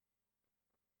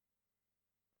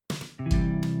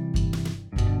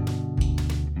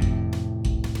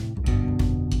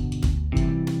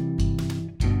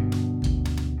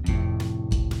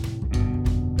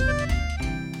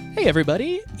Hey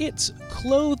everybody, it's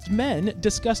Clothed Men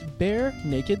Discuss Bare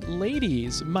Naked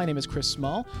Ladies. My name is Chris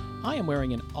Small. I am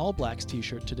wearing an All Blacks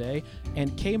t-shirt today and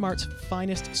Kmart's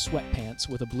finest sweatpants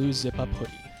with a blue zip-up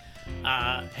hoodie.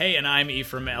 Hey, and I'm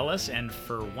Ephraim Ellis, and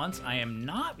for once I am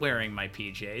not wearing my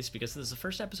PJs because this is the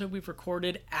first episode we've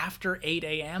recorded after 8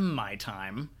 a.m. my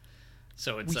time.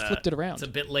 So we flipped it around. It's a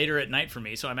bit later at night for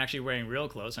me, so I'm actually wearing real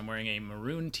clothes. I'm wearing a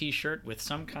maroon t-shirt with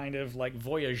some kind of like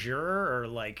voyageur or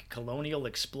like colonial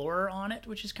explorer on it,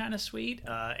 which is kind of sweet,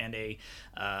 and a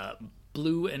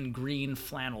blue and green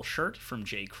flannel shirt from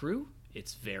J. Crew.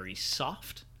 It's very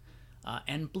soft,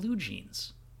 and blue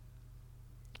jeans.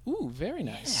 Ooh, very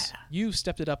nice. Yeah. You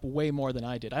stepped it up way more than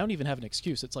I did. I don't even have an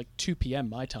excuse. It's like 2 p.m.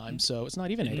 my time, so it's not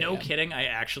even 8 No a.m. kidding. I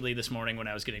actually, this morning when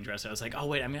I was getting dressed, I was like, oh,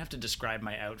 wait, I'm going to have to describe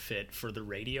my outfit for the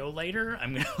radio later.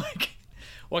 I'm going to, like,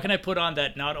 what can I put on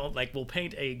that will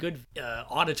paint a good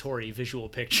auditory visual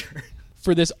picture?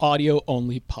 For this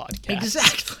audio-only podcast.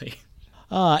 Exactly.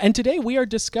 And today we are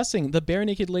discussing the Bare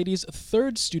Naked Ladies'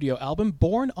 third studio album,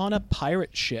 Born on a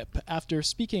Pirate Ship. After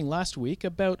speaking last week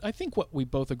about, I think what we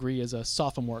both agree is a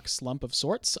sophomore slump of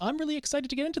sorts, I'm really excited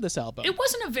to get into this album. It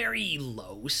wasn't a very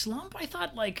low slump. I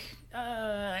thought,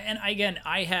 and again,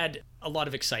 I had a lot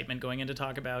of excitement going in to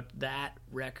talk about that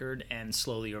record, and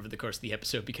slowly over the course of the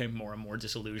episode became more and more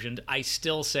disillusioned. I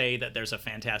still say that there's a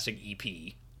fantastic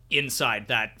EP inside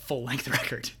that full-length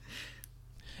record.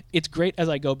 It's great as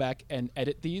I go back and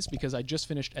edit these because I just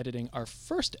finished editing our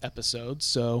first episode.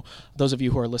 So those of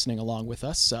you who are listening along with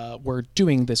us, we're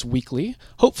doing this weekly.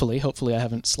 Hopefully I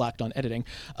haven't slacked on editing.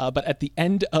 But at the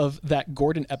end of that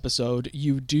Gordon episode,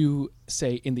 you do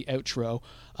say in the outro,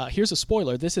 here's a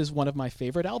spoiler, this is one of my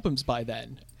favorite albums by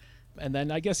then. And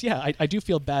then I guess, I do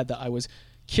feel bad that I was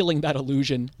killing that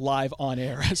illusion live on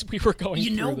air as we were going through the second episode.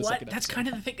 You know what? That's kind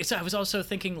of the thing. So I was also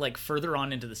thinking, like, further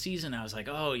on into the season, I was like,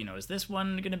 oh, is this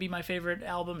one going to be my favorite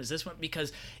album? Is this one?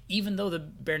 Because even though the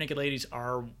Bare Naked Ladies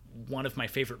are one of my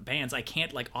favorite bands, I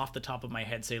can't, like, off the top of my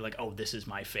head say, like, oh, this is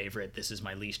my favorite, this is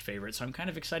my least favorite. So I'm kind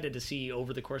of excited to see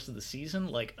over the course of the season,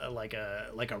 like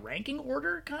a ranking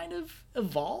order kind of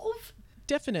evolve.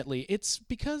 Definitely. It's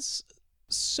because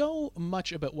so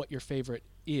much about what your favorite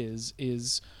is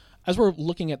as we're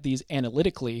looking at these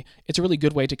analytically, it's a really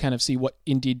good way to kind of see what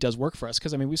indeed does work for us.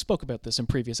 Because, we spoke about this in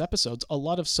previous episodes. A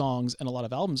lot of songs and a lot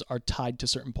of albums are tied to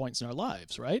certain points in our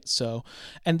lives, right? So,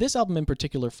 and this album in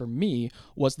particular for me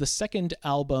was the second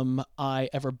album I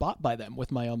ever bought by them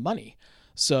with my own money.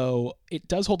 So it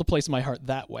does hold a place in my heart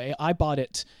that way. I bought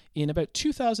it in about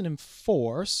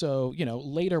 2004, so,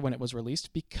 later when it was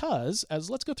released, because,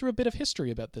 let's go through a bit of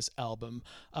history about this album.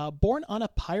 Born on a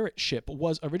Pirate Ship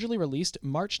was originally released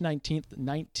March 19th,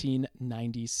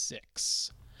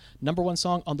 1996. Number one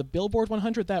song on the Billboard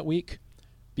 100 that week,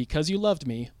 Because You Loved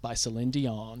Me by Celine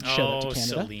Dion. Shout out to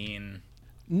Canada. Celine.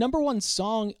 Number one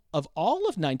song of all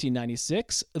of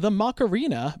 1996, The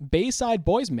Macarena, Bayside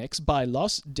Boys Mix by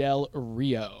Los Del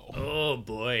Rio. Oh,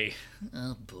 boy.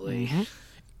 Mm-hmm.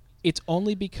 It's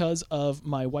only because of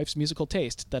my wife's musical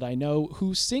taste that I know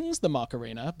who sings The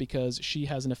Macarena, because she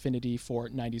has an affinity for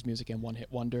 90s music and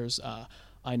one-hit wonders.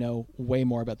 I know way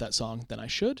more about that song than I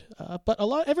should, but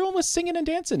everyone was singing and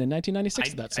dancing in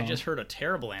 1996 to that song. I just heard a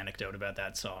terrible anecdote about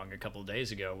that song a couple of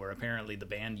days ago, where apparently the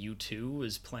band U2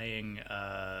 was playing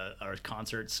a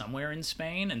concert somewhere in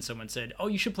Spain, and someone said, "Oh,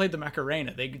 you should play the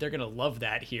Macarena. They're gonna love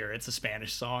that here. It's a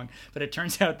Spanish song." But it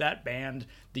turns out that band,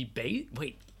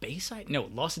 Bayside? No,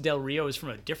 Los Del Rio is from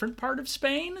a different part of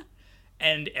Spain,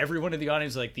 and everyone in the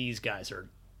audience was like, "These guys are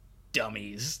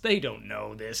dummies. They don't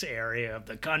know this area of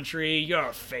the country.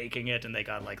 You're faking it." And they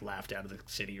got laughed out of the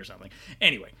city or something.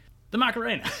 Anyway, the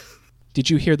Macarena.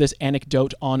 Did you hear this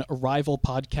anecdote on a rival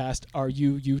podcast, Are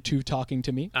You Two Talking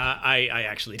to Me? I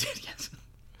actually did, yes.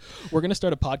 We're going to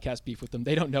start a podcast beef with them.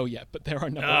 They don't know yet, but there are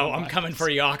no. Oh, I'm coming for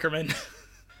you, Ackerman.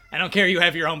 I don't care you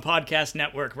have your own podcast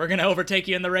network. We're going to overtake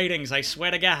you in the ratings, I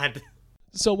swear to God.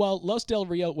 So while Los Del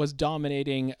Rio was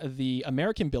dominating the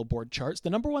American Billboard charts, the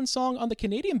number one song on the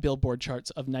Canadian Billboard charts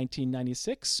of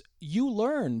 1996, You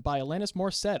Learn by Alanis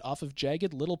Morissette off of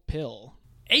Jagged Little Pill.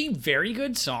 A very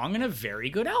good song and a very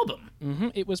good album.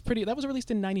 Mm-hmm. That was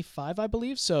released in 95, I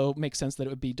believe, so it makes sense that it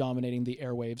would be dominating the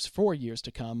airwaves for years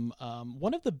to come.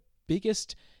 One of the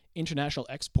biggest international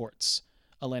exports,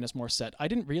 Alanis Morissette. I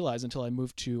didn't realize until I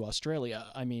moved to Australia.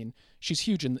 She's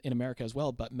huge in America as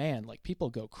well, but man,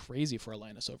 people go crazy for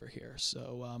Alanis over here.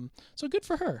 So good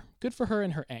for her. Good for her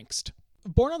and her angst.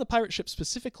 Born on the Pirate Ship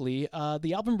specifically,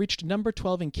 the album reached number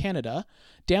 12 in Canada,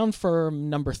 down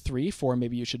from number 3 for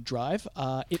Maybe You Should Drive.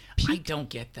 I don't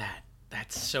get that.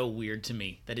 That's so weird to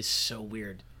me. That is so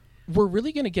weird. We're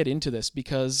really going to get into this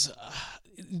because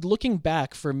looking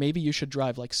back for Maybe You Should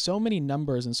Drive, like so many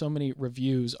numbers and so many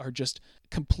reviews are just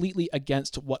completely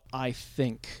against what I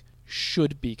think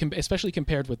should be, especially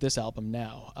compared with this album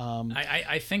now.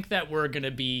 I think that we're going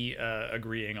to be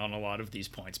agreeing on a lot of these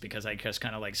points, because I just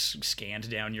kind of like scanned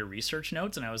down your research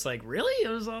notes and I was like, really? It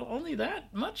was only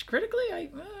that much critically? I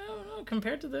don't know,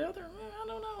 compared to the other, I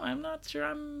don't know. I'm not sure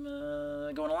I'm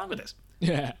going along with this.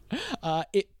 Yeah.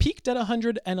 It peaked at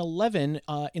 111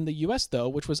 in the US, though,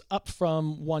 which was up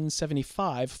from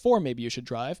 175 for Maybe You Should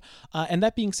Drive. And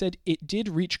that being said, it did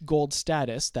reach gold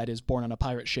status, that is, Born on a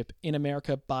Pirate Ship, in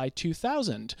America by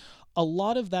 2000. A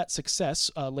lot of that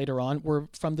success later on were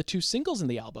from the 2 singles in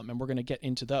the album, and we're going to get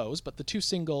into those. But the 2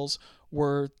 singles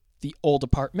were The Old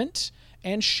Apartment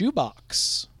and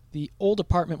Shoebox. The Old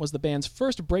Apartment was the band's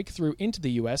first breakthrough into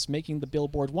the US, making the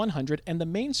Billboard 100 and the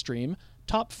mainstream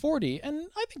top 40, and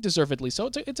I think deservedly so.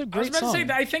 It's a great song. I was about to say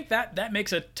that I think that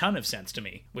makes a ton of sense to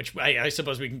me, which I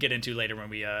suppose we can get into later when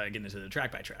we get into the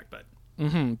track by track. But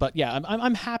But yeah,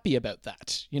 I'm happy about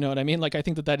that. You know what I mean? Like, I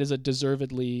think that is a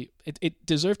deservedly, it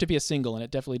deserved to be a single, and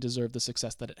it definitely deserved the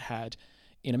success that it had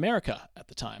in America at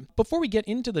the time. Before we get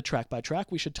into the track by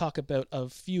track, we should talk about a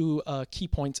few key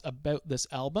points about this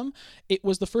album. It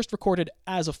was the first recorded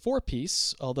as a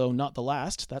 4-piece, although not the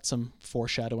last. That's some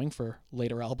foreshadowing for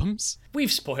later albums.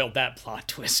 We've spoiled that plot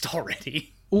twist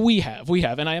already. We have,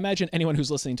 and I imagine anyone who's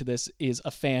listening to this is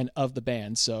a fan of the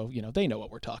band, so, they know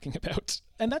what we're talking about.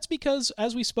 And that's because,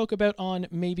 as we spoke about on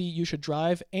Maybe You Should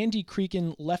Drive, Andy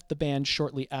Cregan left the band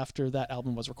shortly after that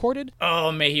album was recorded.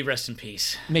 Oh, may he rest in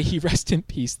peace. May he rest in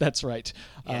peace, that's right.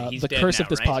 Yeah, he's the dead curse now, of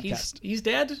this right? podcast. He's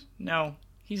dead? No.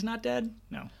 He's not dead?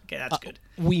 No. Okay, that's good.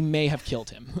 We may have killed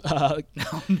him.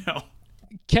 No.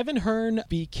 Kevin Hearn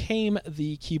became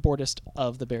the keyboardist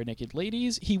of the Barenaked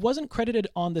Ladies. He wasn't credited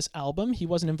on this album. He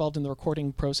wasn't involved in the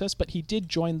recording process, but he did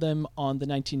join them on the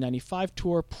 1995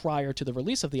 tour prior to the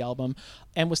release of the album,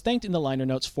 and was thanked in the liner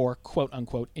notes for,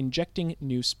 quote-unquote, injecting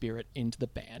new spirit into the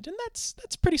band. And that's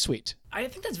pretty sweet. I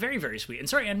think that's very, very sweet.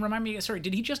 And remind me,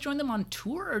 did he just join them on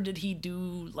tour, or did he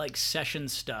do, like, session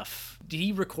stuff? Did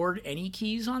he record any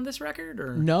keys on this record,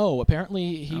 or? No,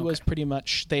 apparently he was pretty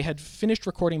much, they had finished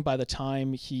recording by the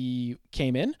time he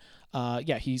came in.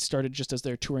 He started just as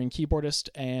their touring keyboardist,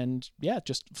 and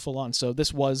just full on. So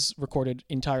this was recorded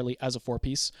entirely as a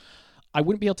 4-piece. I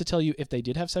wouldn't be able to tell you if they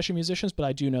did have session musicians, but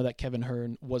I do know that Kevin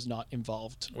Hearn was not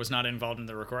involved. Was not involved in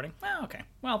the recording? Oh, okay.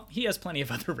 Well, he has plenty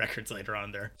of other records later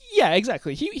on there. Yeah,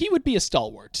 exactly. He would be a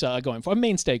stalwart a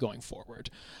mainstay going forward.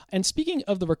 And speaking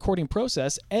of the recording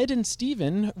process, Ed and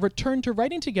Steven returned to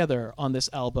writing together on this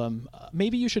album.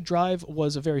 Maybe You Should Drive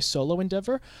was a very solo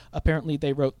endeavor. Apparently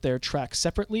they wrote their tracks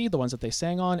separately, the ones that they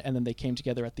sang on, and then they came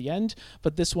together at the end.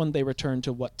 But this one, they returned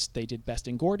to what they did best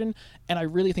in Gordon, and I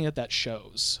really think that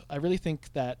shows. I really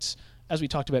think that, as we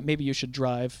talked about, Maybe You Should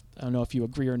Drive, I don't know if you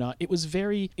agree or not, it was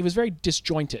very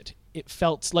disjointed. It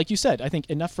felt, like you said, I think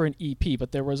enough for an EP,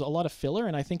 but there was a lot of filler,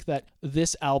 and I think that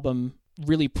this album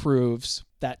really proves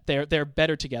that they're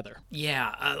better together.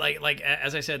 Yeah, like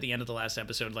as I said at the end of the last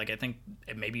episode, like I think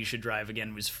Maybe You Should Drive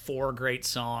again was 4 great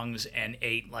songs and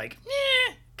 8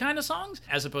 kind of songs,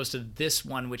 as opposed to this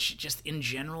one, which just in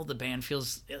general the band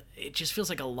feels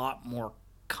like a lot more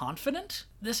confident.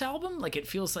 This album, like, it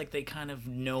feels like they kind of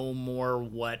know more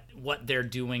what they're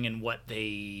doing and what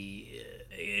they.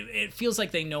 It feels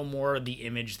like they know more of the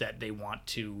image that they want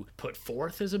to put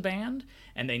forth as a band,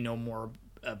 and they know more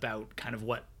about kind of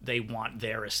what they want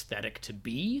their aesthetic to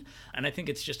be. And I think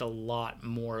it's just a lot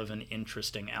more of an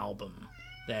interesting album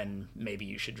than Maybe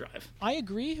You Should Drive. I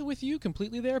agree with you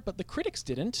completely there, but the critics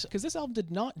didn't, because this album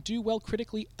did not do well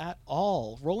critically at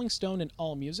all. Rolling Stone and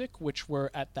AllMusic, which were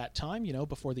at that time,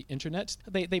 before the internet,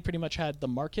 they pretty much had the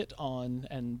market on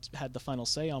and had the final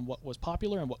say on what was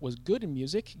popular and what was good in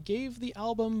music, gave the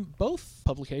album, both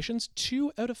publications,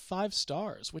 2 out of 5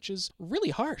 stars, which is really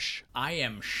harsh. I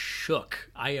am shook.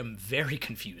 I am very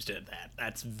confused at that.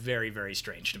 That's very, very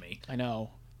strange to me. I know.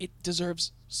 It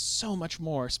deserves so much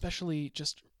more, especially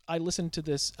just, I listened to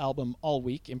this album all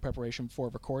week in preparation for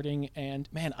recording, and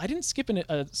man, I didn't skip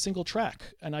a single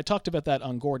track. And I talked about that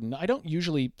on Gordon. I don't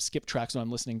usually skip tracks when I'm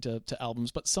listening to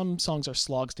albums, but some songs are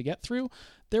slogs to get through.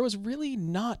 There was really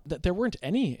there weren't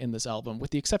any in this album, with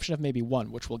the exception of maybe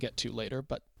one, which we'll get to later,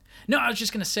 but... No, I was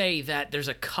just going to say that there's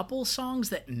a couple songs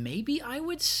that maybe I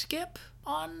would skip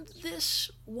on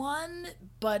this one,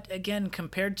 but again,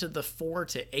 compared to the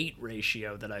 4-to-8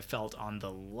 ratio that I felt on the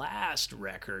last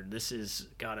record, this has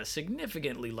got a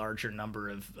significantly larger number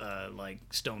of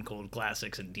Stone Cold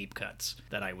classics and deep cuts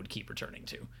that I would keep returning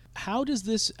to. How does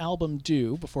this album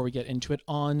do, before we get into it,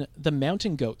 on the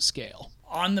Mountain Goat scale?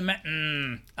 On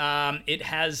the it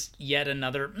has yet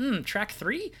another track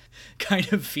 3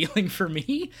 kind of feeling for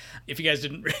me. If you guys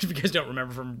don't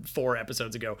remember from 4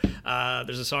 episodes ago,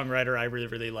 there's a songwriter I really,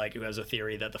 really like who has a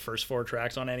theory that the first 4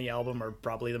 tracks on any album are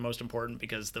probably the most important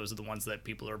because those are the ones that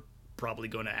people are probably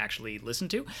going to actually listen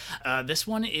to. This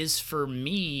one is, for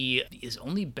me, is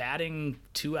only batting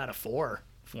 2 out of 4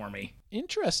 for me.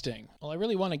 Interesting. Well, I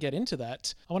really want to get into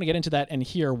that. I want to get into that and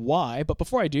hear why. But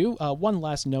before I do, one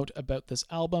last note about this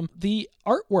album. The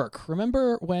artwork.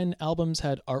 Remember when albums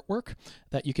had artwork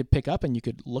that you could pick up and you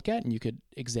could look at and you could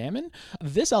examine?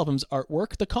 This album's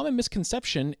artwork, the common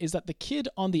misconception is that the kid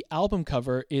on the album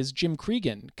cover is Jim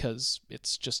Cregan, because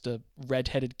it's just a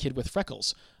red-headed kid with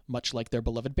freckles, much like their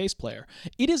beloved bass player.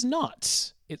 It is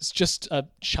not. It's just a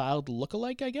child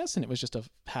lookalike, I guess, and it was just a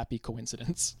happy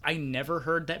coincidence. I never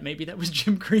heard that maybe that was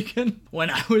Jim Cregan when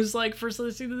I was like first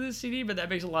listening to this CD, but that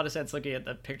makes a lot of sense looking at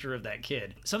the picture of that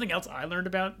kid. Something else I learned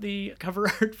about the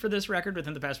cover art for this record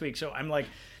within the past week. So I'm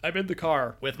in the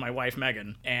car with my wife,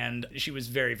 Megan, and she was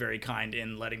very, very kind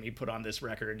in letting me put on this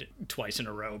record twice in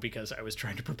a row because I was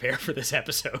trying to prepare for this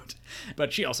episode.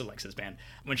 But she also likes this band.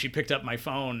 When she picked up my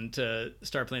phone to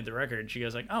start playing the record, she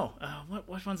goes like,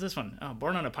 what one's this one? Oh,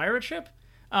 Born on a Pirate Ship?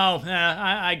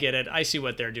 I get it. I see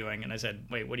what they're doing. And I said,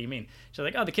 wait, what do you mean? She's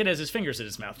like, the kid has his fingers in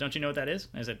his mouth. Don't you know what that is?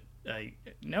 I said,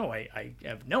 no, I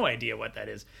have no idea what that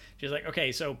is. She's like,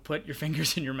 okay, so put your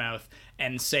fingers in your mouth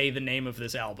and say the name of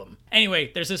this album.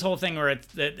 Anyway, there's this whole thing where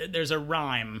there's a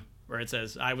rhyme where it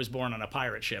says, I was born on a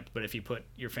pirate ship, but if you put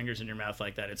your fingers in your mouth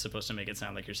like that, it's supposed to make it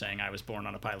sound like you're saying I was born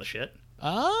on a pile of shit.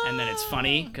 Oh. And then it's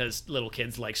funny because little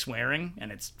kids like swearing,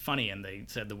 and it's funny, and they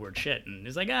said the word shit, and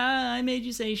it's like, I made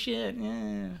you say shit.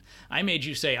 Yeah. I made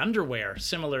you say underwear.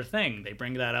 Similar thing. They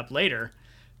bring that up later,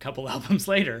 a couple albums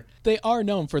later. They are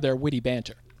known for their witty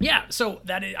banter. Yeah, so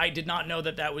I did not know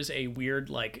that was a weird,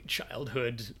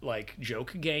 childhood,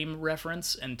 joke game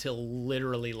reference until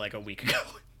literally, a week ago.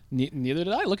 Neither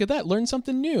did I. Look at that. Learn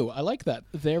something new. I like that.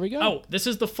 There we go. Oh, this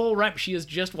is the full rep. She has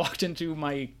just walked into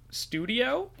my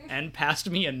studio and passed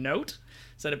me a note.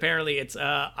 Said apparently it's,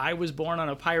 I was born on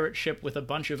a pirate ship with a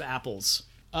bunch of apples.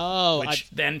 Oh. Which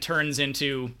then turns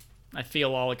into, I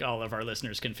feel all of our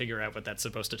listeners can figure out what that's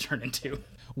supposed to turn into.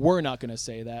 We're not going to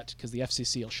say that because the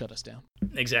FCC will shut us down.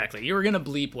 Exactly. You were going to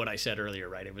bleep what I said earlier,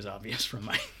 right? It was obvious from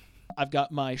my... I've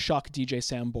got my Shock DJ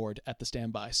soundboard at the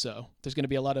standby, so there's going to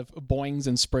be a lot of boings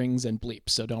and springs and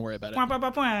bleeps, so don't worry about it.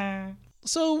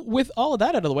 So with all of that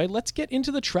out of the way, let's get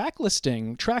into the track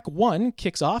listing. Track 1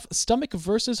 kicks off Stomach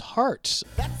versus Heart.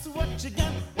 That's what you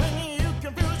get when you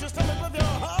confuse your stomach with your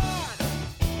heart.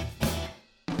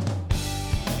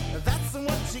 That's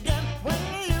what you get when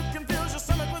you confuse your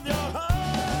stomach with your heart.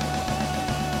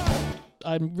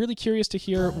 I'm really curious to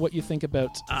hear what you think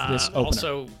about this opener.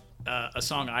 Also, a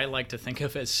song I like to think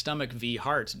of as Stomach v.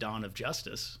 Heart, Dawn of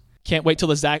Justice. Can't wait till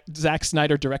the Zack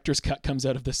Snyder director's cut comes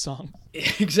out of this song.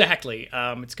 Exactly.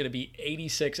 It's going to be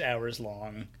 86 hours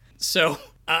long. So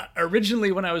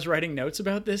originally when I was writing notes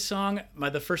about this song,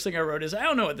 the first thing I wrote is, I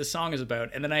don't know what this song is about.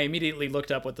 And then I immediately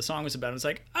looked up what the song was about. And it's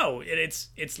like,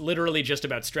 it's literally just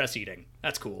about stress eating.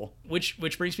 That's cool. Which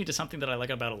brings me to something that I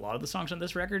like about a lot of the songs on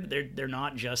this record. They're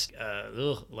not just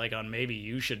like on Maybe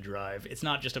You Should Drive. It's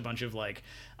not just a bunch of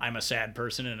I'm a sad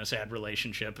person in a sad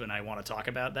relationship and I want to talk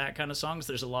about that kind of songs.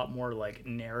 There's a lot more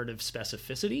narrative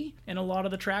specificity in a lot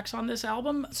of the tracks on this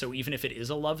album. So even if it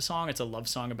is a love song, it's a love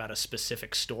song about a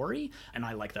specific story. And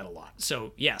I like that a lot.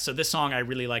 So yeah, so this song, I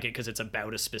really like it because it's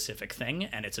about a specific thing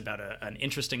and it's about an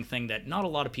interesting thing that not a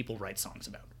lot of people write songs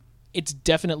about. It's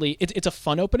definitely, it's a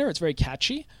fun opener. It's very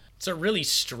catchy. It's a really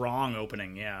strong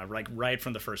opening, yeah, right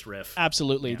from the first riff.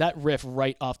 Absolutely. Yeah. That riff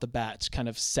right off the bat kind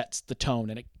of sets the tone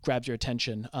and it grabs your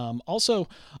attention. Also,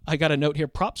 I got a note here,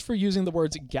 props for using the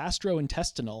words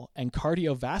gastrointestinal and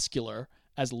cardiovascular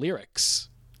as lyrics.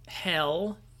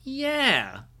 Hell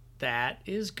yeah. That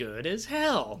is good as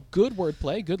hell. Good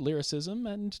wordplay, good lyricism,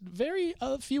 and very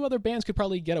few other bands could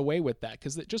probably get away with that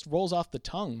because it just rolls off the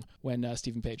tongue when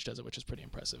Stephen Page does it, which is pretty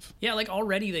impressive. Yeah,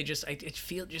 already they just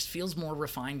feels more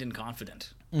refined and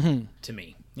confident to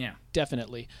me. Yeah,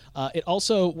 definitely. It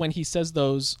also, when he says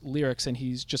those lyrics and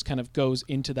he's just kind of goes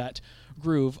into that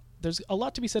groove, there's a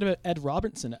lot to be said about Ed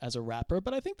Robinson as a rapper,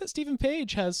 but I think that Stephen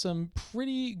Page has some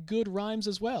pretty good rhymes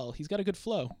as well. He's got a good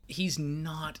flow. He's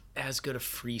not as good a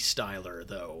freestyler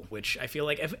though, which I feel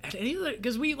like at any other,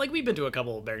 because we've been to a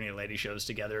couple of Bare Naked Lady shows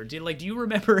together. Do you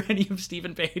remember any of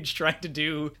Stephen Page trying to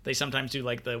do? They sometimes do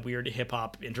the weird hip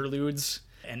hop interludes.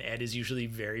 And Ed is usually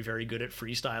very, very good at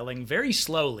freestyling, very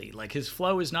slowly. Like, his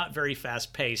flow is not very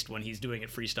fast-paced when he's doing it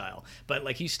freestyle, but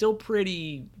like he's still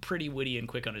pretty witty and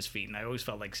quick on his feet. And I always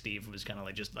felt like Steve was kind of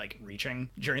like just like reaching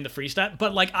during the freestyle,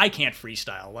 but like I can't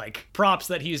freestyle. Like, props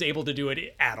that he's able to do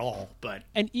it at all. But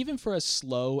And even for as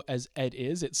slow as Ed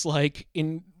is, it's like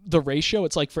in the ratio,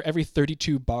 it's like for every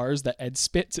 32 bars that Ed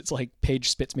spits, it's like Page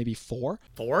spits maybe 4.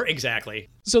 4 exactly.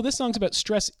 So this song's about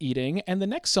stress eating, and the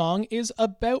next song is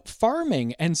about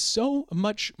farming and so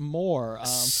much more.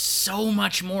 So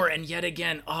much more, and yet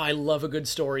again, I love a good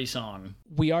story song.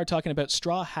 We are talking about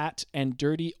Straw Hat and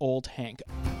Dirty Old Hank.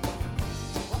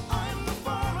 I'm the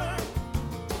farmer.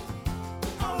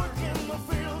 I work in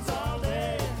the fields all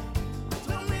day.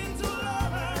 Don't mean to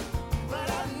love her, but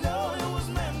I know it was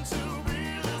meant to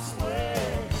be this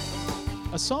way.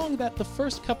 A song that the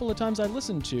first couple of times I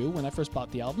listened to when I first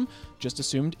bought the album, just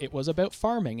assumed it was about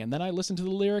farming. And then I listened to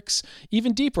the lyrics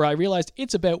even deeper. I realized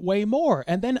it's about way more.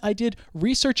 And then I did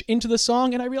research into the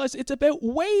song and I realized it's about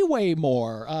way, way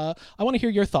more. I want to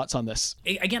hear your thoughts on this.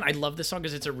 Again, I love this song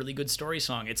because it's a really good story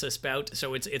song. It's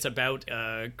about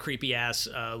a creepy ass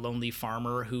lonely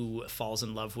farmer who falls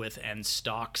in love with and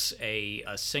stalks a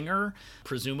singer,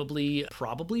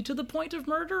 probably to the point of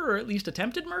murder, or at least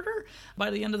attempted murder by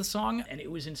the end of the song. And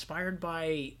it was inspired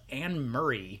by Anne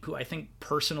Murray, who I think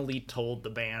personally told the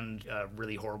band a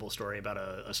really horrible story about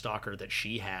a stalker that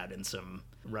she had and some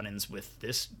run-ins with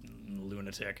this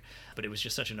lunatic. But it was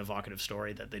just such an evocative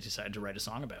story that they decided to write a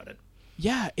song about it.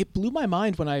 Yeah, it blew my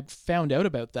mind when I found out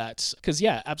about that. Because,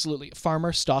 yeah, absolutely.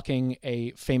 Farmer stalking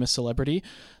a famous celebrity.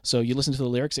 So you listen to the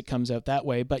lyrics, it comes out that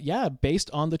way. But yeah,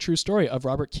 based on the true story of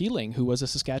Robert Keeling, who was a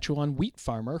Saskatchewan wheat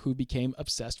farmer who became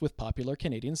obsessed with popular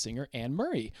Canadian singer Anne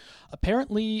Murray.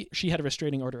 Apparently, she had a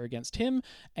restraining order against him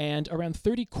and around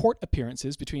 30 court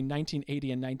appearances between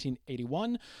 1980 and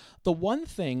 1981. The one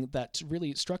thing that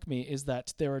really struck me is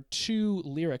that there are 2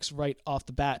 lyrics right off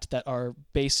the bat that are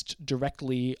based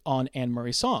directly on Anne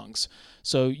Murray songs.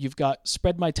 So you've got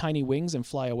Spread My Tiny Wings and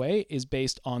Fly Away is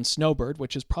based on Snowbird,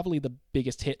 which is probably the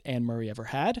biggest hit Anne Murray ever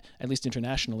had, at least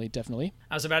internationally, definitely.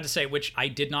 I was about to say, which I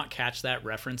did not catch that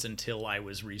reference until I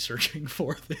was researching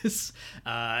for this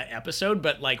episode,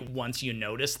 but like once you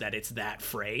notice that it's that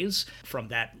phrase from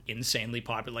that insanely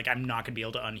popular, like I'm not going to be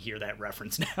able to unhear that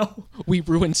reference now. We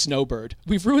ruined Snowbird.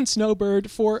 We've ruined Snowbird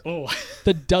for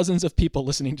the dozens of people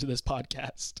listening to this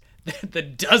podcast. The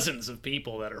dozens of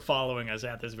people that are following us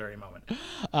at this very moment.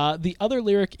 The other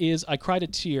lyric is, I cried a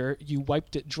tear, you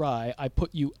wiped it dry, I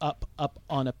put you up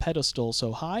on a pedestal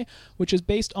so high, which is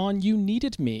based on You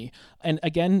Needed Me. And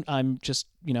again, I'm just,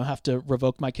 have to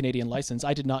revoke my Canadian license.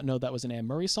 I did not know that was an Anne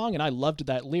Murray song, and I loved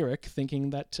that lyric, thinking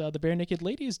that the Bare Naked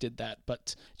Ladies did that.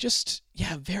 But just,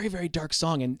 very, very dark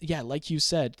song. And yeah, like you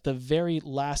said, the very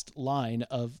last line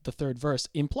of the third verse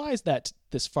implies that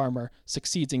this farmer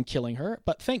succeeds in killing her,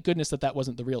 but thank goodness that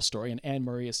wasn't the real story, and Anne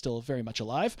Murray is still very much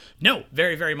alive. No,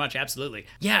 very, very much, absolutely.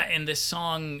 Yeah, and this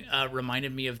song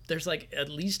reminded me of, there's like at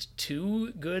least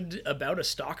 2 good About a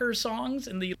Stalker songs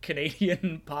in the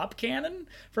Canadian pop canon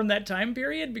from that time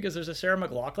period, because there's a Sarah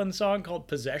McLachlan song called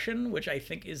Possession, which I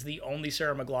think is the only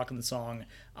Sarah McLachlan song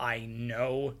I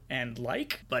know and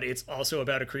like, but it's also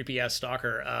about a creepy-ass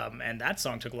stalker, and that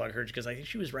song took a lot of courage because I think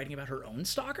she was writing about her own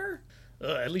stalker.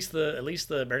 At least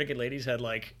the Bare Naked Ladies had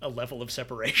like a level of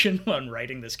separation when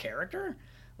writing this character.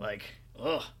 Like,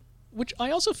 ugh. Which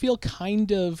I also feel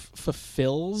kind of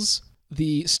fulfills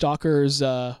the stalker's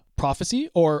prophecy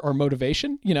or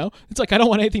motivation. It's like, I don't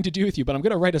want anything to do with you, but I'm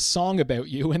going to write a song about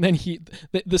you. And then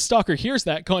the stalker hears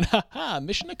that going, ha,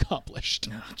 mission accomplished.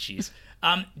 Oh, jeez.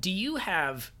 Do you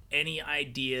have any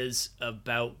ideas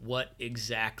about what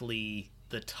exactly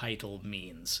the title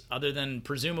means, other than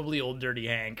presumably Old Dirty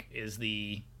Hank is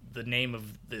the name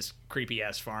of this creepy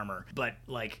ass farmer? But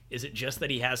like, is it just that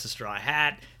he has a straw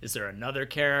hat? Is there another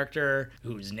character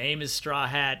whose name is Straw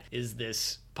Hat? Is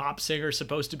this pop singer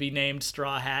supposed to be named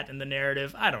Straw Hat in the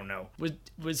narrative? I don't know.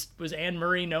 Was Anne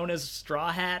Murray known as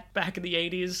Straw Hat back in the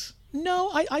 80s? No,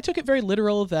 I took it very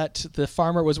literal that the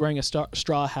farmer was wearing a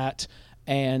straw hat,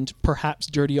 and perhaps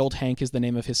Dirty Old Hank is the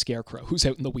name of his scarecrow who's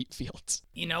out in the wheat fields.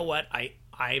 You know what?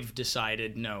 I've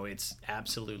decided, no, it's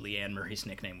absolutely Anne Murray's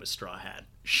nickname was Straw Hat.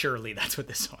 Surely that's what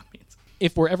this song means.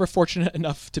 If we're ever fortunate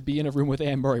enough to be in a room with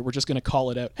Anne Murray, we're just going to call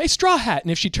it out. Hey, Straw Hat!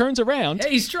 And if she turns around...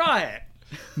 Hey, Straw Hat!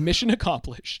 Mission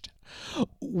accomplished.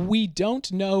 We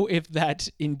don't know if that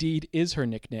indeed is her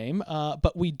nickname,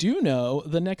 but we do know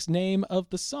the next name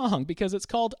of the song because it's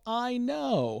called I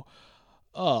Know.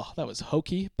 Oh, that was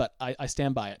hokey, but I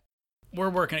stand by it. We're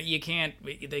working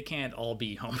it. They can't all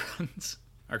be home runs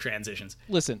or transitions.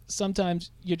 Listen,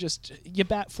 sometimes you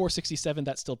bat .467,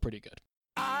 that's still pretty good.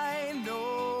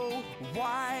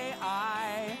 why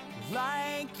I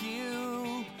like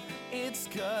you. It's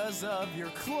 'cause of your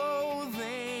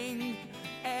clothing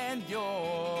and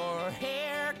your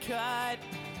haircut,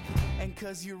 and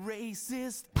 'cause you're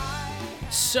racist.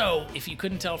 So, if you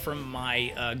couldn't tell from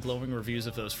my glowing reviews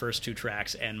of those first two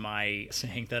tracks and my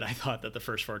saying that I thought that the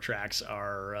first four tracks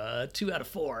are 2 out of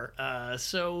 4,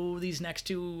 so these next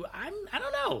two, I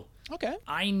don't know. Okay.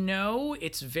 I know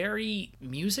it's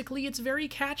musically it's very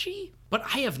catchy, but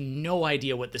I have no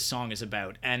idea what this song is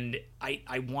about. And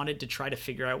I wanted to try to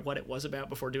figure out what it was about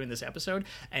before doing this episode,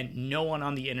 and no one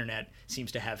on the internet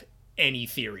seems to have any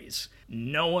theories.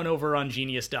 No one over on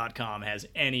Genius.com has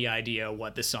any idea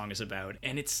what this song is about.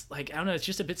 And it's like, I don't know, it's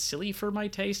just a bit silly for my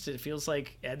taste. It feels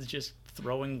like Ed's just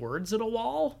throwing words at a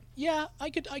wall. Yeah, I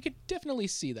could definitely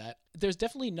see that. There's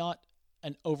definitely not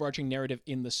an overarching narrative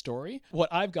in the story.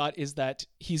 What I've got is that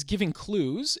he's giving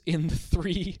clues in the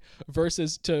 3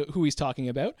 verses to who he's talking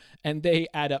about, and they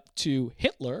add up to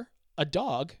Hitler, a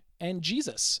dog, and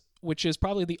Jesus, which is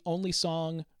probably the only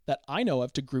song that I know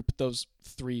of to group those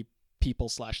 3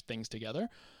 people/things together.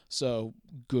 So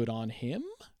good on him.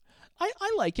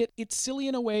 I like it. It's silly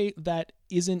in a way that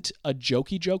isn't a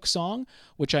jokey joke song,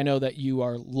 which I know that you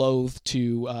are loath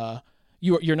to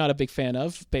you're not a big fan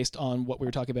of based on what we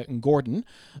were talking about in Gordon.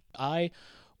 I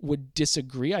would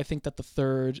disagree. I think that the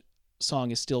third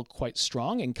song is still quite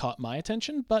strong and caught my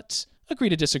attention, but agree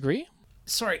to disagree.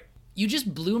 Sorry, you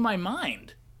just blew my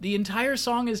mind. The entire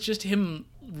song is just him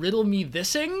riddle me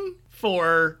thising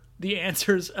for the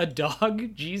answers a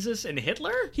dog, Jesus, and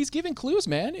Hitler? He's giving clues,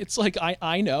 man. It's like,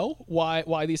 I know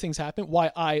why these things happen,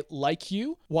 why I like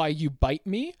you, why you bite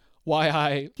me, why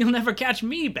I... You'll never catch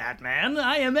me, Batman.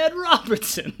 I am Ed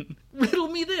Robertson. Riddle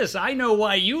me this. I know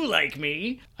why you like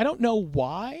me. I don't know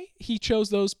why he chose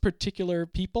those particular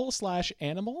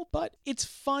people/animal, but it's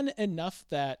fun enough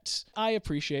that I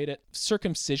appreciate it.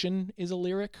 Circumcision is a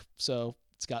lyric, so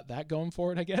it's got that going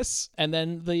for it, I guess. And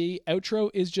then the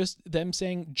outro is just them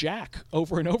saying Jack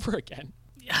over and over again.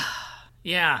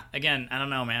 Yeah, again, I don't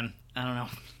know, man. I don't know.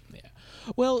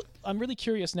 Well, I'm really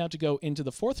curious now to go into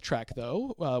the 4th track,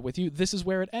 though, with you. This is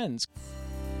where it ends.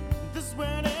 This is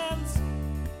where it ends.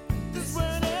 This is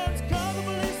where it ends. Call the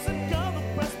police and call the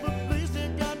press, but please,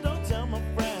 dear God, don't tell my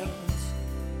friends.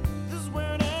 This is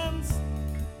where it ends.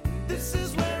 This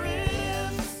is where it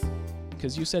ends.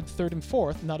 Because you said 3rd and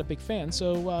 4th, not a big fan,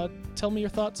 so tell me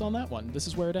your thoughts on that one. This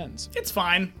is where it ends. It's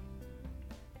fine.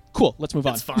 Cool, let's move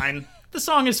on. It's fine. The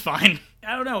song is fine.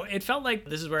 I don't know. It felt like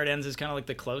This Is Where It Ends is kind of like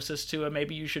the closest to a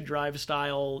Maybe You Should Drive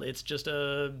style. It's just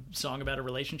a song about a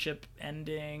relationship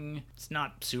ending. It's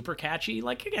not super catchy.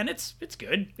 Like, again, it's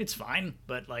good. It's fine.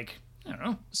 But, like, I don't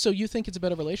know. So you think it's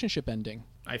about a relationship ending?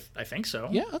 I think so.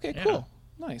 Yeah? Okay, cool.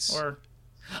 Nice. Or...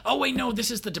 Oh, wait, no,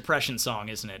 this is the depression song,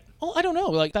 isn't it? Well, I don't know.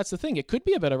 Like, that's the thing. It could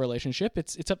be about a relationship.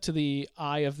 It's up to the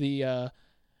eye of the...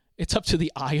 It's up to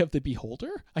the eye of the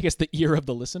beholder. I guess the ear of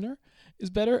the listener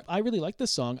is better. I really like this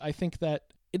song. I think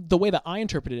that the way that I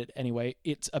interpreted it anyway,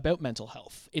 it's about mental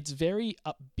health. It's very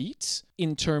upbeat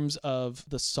in terms of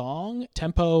the song,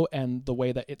 tempo, and the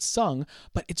way that it's sung,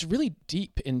 but it's really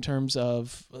deep in terms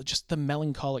of just the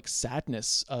melancholic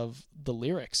sadness of the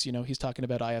lyrics. You know, he's talking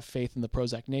about, I have faith in the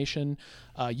Prozac Nation.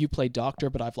 You play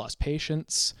doctor, but I've lost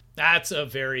patience. That's a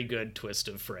very good twist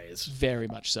of phrase. Very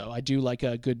much so. I do like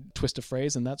a good twist of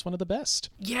phrase, and that's one of the best.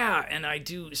 Yeah, and I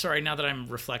do... Sorry, now that I'm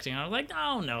reflecting, I'm like,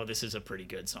 oh, no, this is a pretty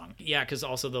good song. Yeah, because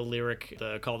also the lyric,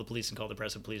 the call the police and call the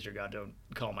press, and please, dear God, don't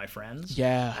call my friends.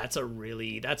 Yeah. That's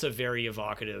a very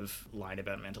evocative line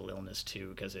about mental illness,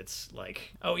 too, because it's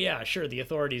like, oh, yeah, sure, the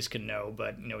authorities can know,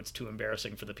 but, you know, it's too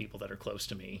embarrassing for the people that are close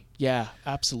to me. Yeah,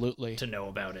 absolutely. To know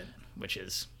about it, which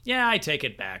is... Yeah, I take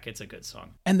it back. It's a good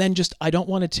song. And then just, I don't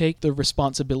want to take the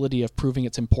responsibility of proving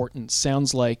its importance.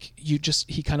 Sounds like he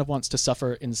kind of wants to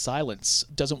suffer in silence,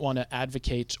 doesn't want to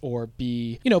advocate or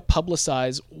be,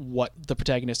 publicize what the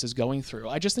protagonist is going through.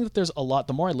 I just think that there's a lot,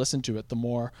 the more I listen to it, the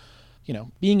more,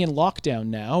 being in lockdown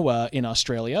now in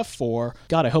Australia for,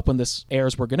 God, I hope when this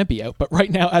airs we're going to be out. But right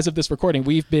now, as of this recording,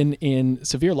 we've been in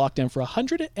severe lockdown for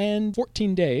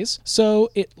 114 days. So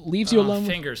it leaves you alone.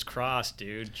 Fingers crossed,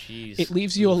 dude. Jeez. It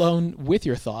leaves you alone with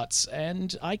your thoughts.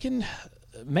 And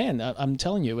I'm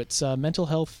telling you, it's mental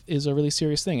health is a really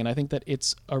serious thing. And I think that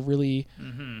it's a really,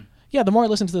 the more I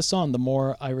listen to this song, the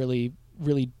more I really,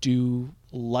 really do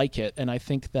like it. And I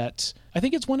think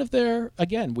it's one of their,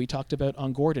 again, we talked about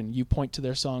on Gordon, you point to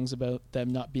their songs about them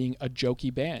not being a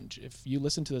jokey band. If you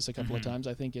listen to this a couple of times,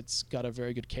 I think it's got a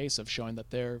very good case of showing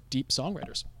that they're deep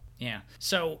songwriters. Yeah.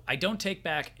 So I don't take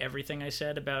back everything I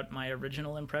said about my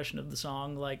original impression of the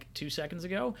song like 2 seconds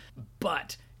ago,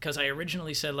 but because I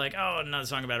originally said, like, oh, another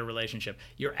song about a relationship.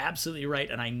 You're absolutely right,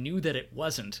 and I knew that it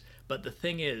wasn't. But the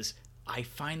thing is, I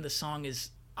find the song is...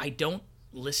 I don't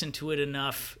listen to it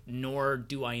enough, nor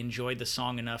do I enjoy the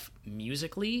song enough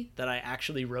musically that I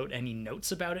actually wrote any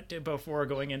notes about it before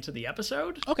going into the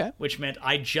episode. Okay. Which meant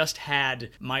I just had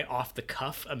my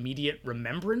off-the-cuff immediate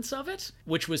remembrance of it,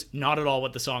 which was not at all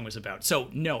what the song was about. So,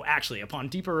 no, actually, upon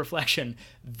deeper reflection,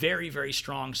 very, very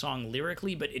strong song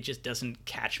lyrically, but it just doesn't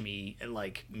catch me,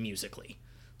 like, musically.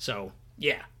 So,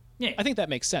 yeah. I think that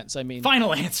makes sense. I mean,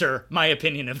 Final answer, my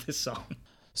opinion of this song.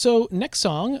 so next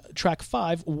song, track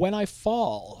 5, When I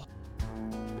Fall.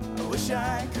 I wish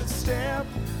I could step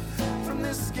from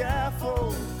this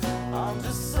scaffold onto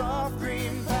soft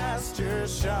green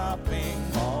pastures,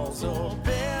 shopping malls, or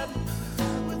bed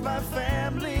with my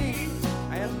family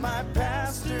and my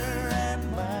pastor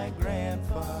and my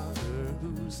grandfather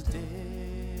who's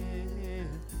dead.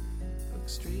 Look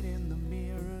straight in the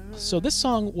mirror. So this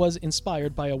song was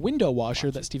inspired by a window washer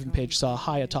that Stephen Page saw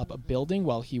high atop a building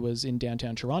while he was in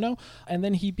downtown Toronto, and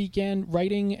then he began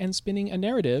writing and spinning a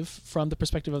narrative from the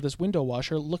perspective of this window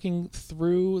washer, looking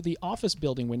through the office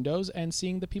building windows and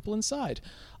seeing the people inside.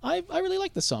 I really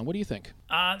like this song. What do you think?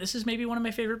 This is maybe one of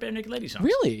my favorite Bare Naked Ladies songs.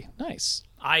 Really? Nice.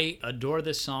 I adore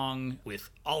this song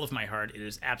with all of my heart. It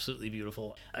is absolutely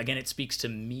beautiful. Again, it speaks to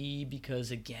me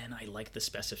because, again, I like the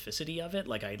specificity of it.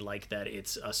 Like, I like that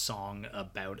it's a song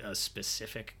about a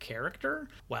specific character,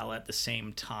 while at the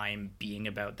same time being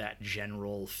about that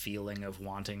general feeling of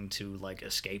wanting to, like,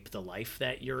 escape the life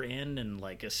that you're in and,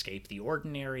 like, escape the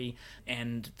ordinary.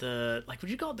 And the, like,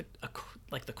 would you call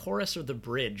it the chorus or the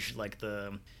bridge? Like,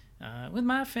 the... with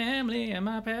my family and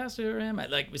my pastor and my...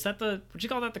 Like, was that the... Would you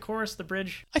call that the chorus, the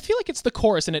bridge? I feel like it's the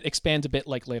chorus and it expands a bit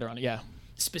like later on. Yeah.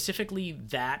 Specifically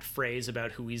that phrase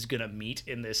about who he's gonna meet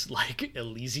in this, like,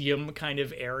 Elysium kind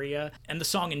of area. And the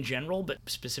song in general, but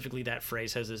specifically that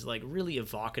phrase has this, like, really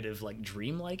evocative, like,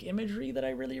 dreamlike imagery that I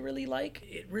really, really like.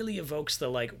 It really evokes the,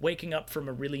 like, waking up from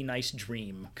a really nice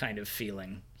dream kind of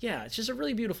feeling. Yeah, it's just a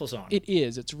really beautiful song. It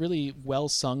is. It's really well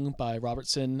sung by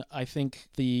Robertson. I think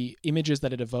the images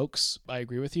that it evokes, I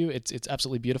agree with you. It's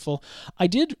absolutely beautiful. I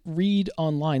did read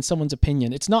online someone's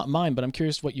opinion. It's not mine, but I'm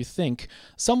curious what you think.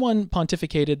 Someone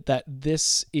pontificated that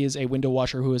this is a window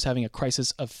washer who is having a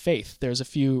crisis of faith. There's a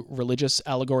few religious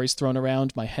allegories thrown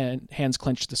around, my hands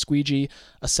clenched the squeegee,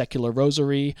 a secular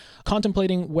rosary.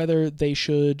 Contemplating whether they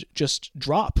should just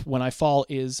drop When I Fall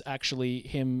is actually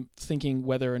him thinking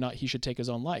whether or not he should take his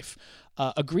own life.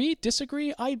 Agree?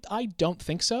 Disagree? I don't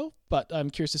think so, but I'm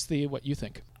curious to see what you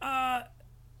think.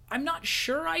 I'm not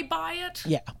sure I buy it.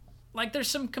 Yeah. Like, there's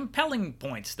some compelling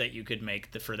points that you could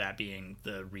make for that being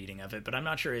the reading of it, but I'm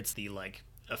not sure it's the, like,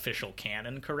 official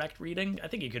canon correct reading. I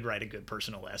think you could write a good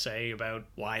personal essay about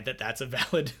why that's a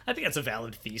valid... I think that's a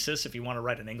valid thesis if you want to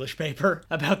write an English paper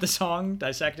about the song,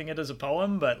 dissecting it as a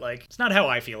poem, but, like, it's not how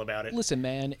I feel about it. Listen,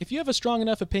 man, if you have a strong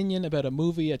enough opinion about a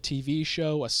movie, a TV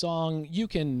show, a song, you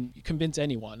can convince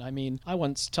anyone. I mean, I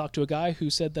once talked to a guy who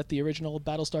said that the original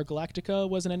Battlestar Galactica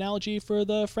was an analogy for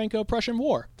the Franco-Prussian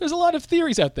War. There's a lot of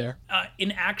theories out there.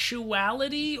 In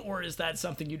actuality, or is that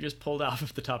something you just pulled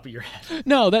off the top of your head?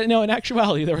 No, in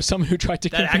actuality, there was someone who tried to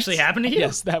That actually happened to you?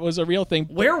 Yes, that was a real thing.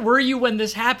 Where were you when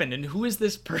this happened, and who is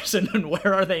this person, and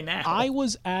where are they now? I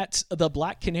was at the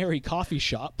Black Canary coffee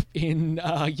shop in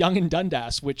Yonge and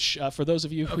Dundas, which, for those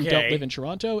of you who don't live in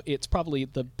Toronto, it's probably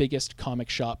the biggest comic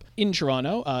shop in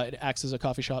Toronto. It acts as a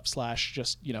coffee shop /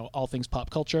 just, all things pop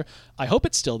culture. I hope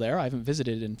it's still there. I haven't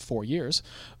visited in 4 years.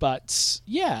 But,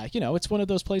 yeah, it's one of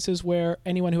those places where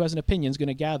anyone who has an opinion is going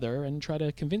to gather and try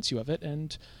to convince you of it,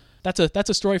 and... That's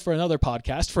a story for another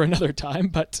podcast for another time,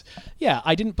 but yeah,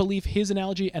 I didn't believe his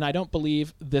analogy, and I don't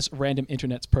believe this random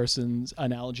internet person's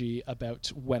analogy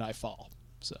about When I Fall.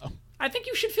 So I think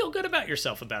you should feel good about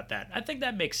yourself about that. I think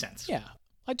that makes sense. Yeah,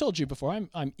 I told you before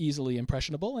I'm easily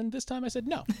impressionable, and this time I said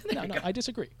no, I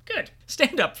disagree. Good.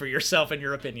 Stand up for yourself and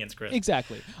your opinions, Chris.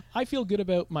 Exactly. I feel good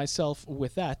about myself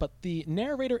with that, but the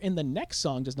narrator in the next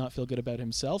song does not feel good about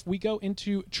himself. We go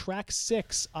into track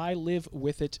 6, I Live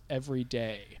With It Every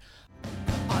Day.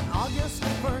 On August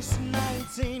 1st,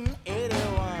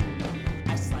 1981,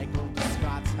 I cycled to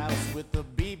Scott's house with a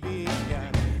BB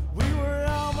gun. We were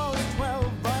almost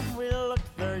 12, but we looked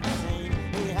 13.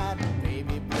 He had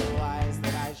baby blue eyes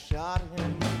that I shot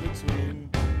him between.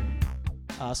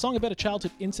 A song about a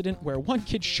childhood incident where one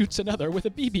kid shoots another with a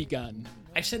BB gun.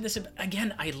 I've said this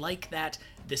again. I like that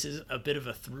this is a bit of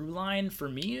a through line for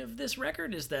me of this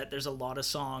record, is that there's a lot of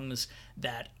songs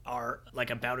that are like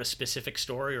about a specific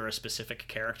story or a specific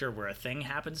character where a thing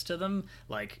happens to them,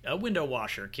 like a window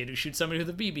washer, kid who shoots somebody with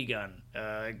a BB gun,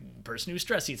 person who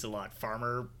stress eats a lot,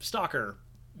 farmer, stalker,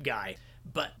 guy,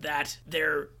 but that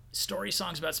they're story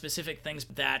songs about specific things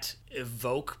that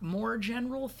evoke more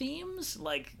general themes.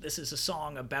 Like, this is a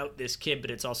song about this kid, but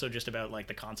it's also just about, like,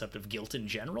 the concept of guilt in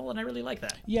general, and I really like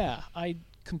that. Yeah, I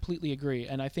completely agree.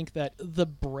 And I think that the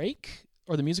break,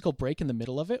 or the musical break in the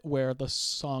middle of it, where the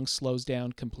song slows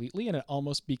down completely and it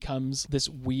almost becomes this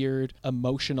weird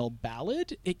emotional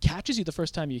ballad, it catches you the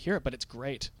first time you hear it, but it's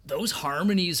great. Those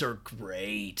harmonies are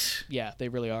great. Yeah, they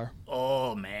really are.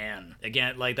 Oh man.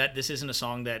 Again, like that, this isn't a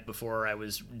song that before I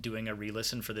was doing a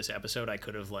re-listen for this episode I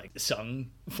could have like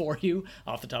sung for you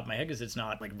off the top of my head, because it's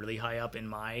not like really high up in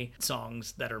my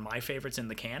songs that are my favorites in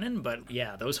the canon, but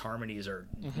yeah, those harmonies are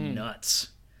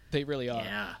nuts. They really are.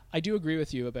 Yeah. I do agree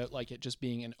with you about like it just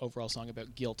being an overall song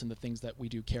about guilt and the things that we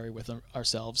do carry with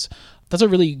ourselves. That's a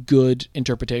really good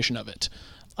interpretation of it.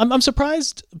 I'm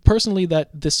surprised personally that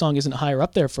this song isn't higher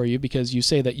up there for you, because you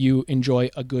say that you enjoy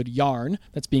a good yarn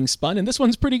that's being spun, and this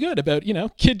one's pretty good about, you know,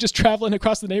 kid just traveling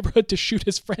across the neighborhood to shoot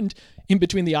his friend in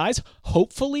between the eyes,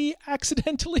 hopefully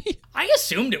accidentally. I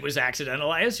assumed it was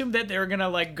accidental. I assumed that they were gonna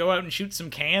like go out and shoot some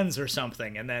cans or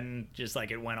something, and then just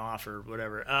like it went off or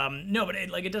whatever. No, but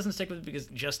it doesn't stick with it, because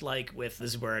just like with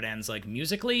This Is Where It Ends, like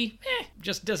musically,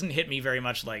 just doesn't hit me very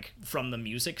much like from the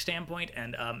music standpoint.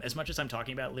 And as much as I'm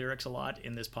talking about lyrics a lot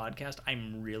in this podcast,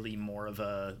 I'm really more of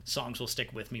a songs will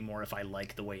stick with me more if I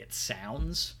like the way it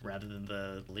sounds rather than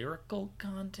the lyrical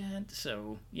content.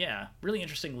 So yeah, really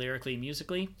interesting lyrically,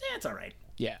 musically. It's all right.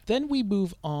 Yeah. Then we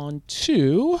move on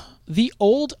to The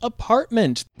Old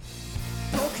Apartment.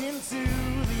 Broke into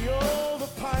the old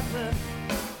apartment.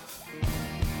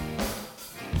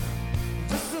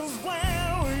 This is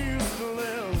where we used to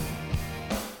live.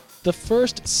 The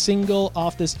first single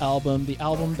off this album, the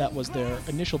album that was their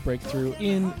initial breakthrough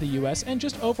in the US, and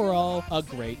just overall a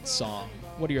great song.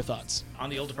 What are your thoughts? On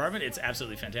The Old Apartment, it's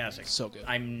absolutely fantastic. So good.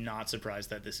 I'm not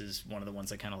surprised that this is one of the ones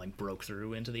that kind of like broke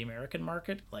through into the American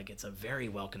market. Like, it's a very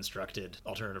well constructed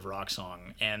alternative rock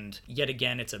song, and yet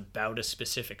again, it's about a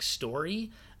specific story.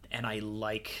 And I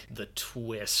like the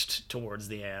twist towards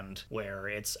the end where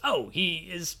it's, oh, he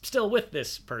is still with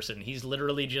this person. He's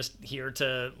literally just here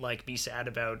to like be sad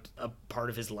about a part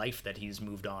of his life that he's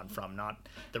moved on from, not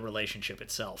the relationship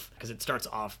itself. Because it starts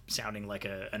off sounding like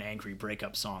an angry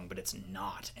breakup song, but it's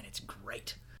not, and it's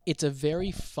great. It's a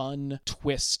very fun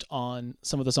twist on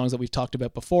some of the songs that we've talked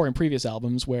about before in previous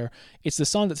albums, where it's the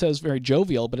song that sounds very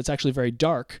jovial, but it's actually very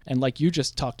dark. And like you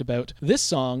just talked about, this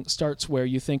song starts where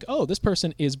you think, oh, this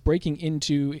person is breaking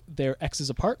into their ex's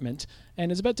apartment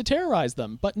and is about to terrorize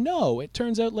them. But no, it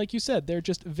turns out, like you said, they're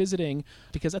just visiting,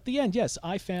 because at the end, yes,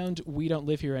 I found We Don't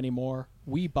Live Here Anymore.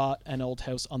 We bought an old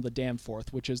house on the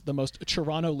Danforth, which is the most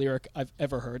Toronto lyric I've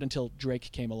ever heard until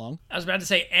Drake came along. I was about to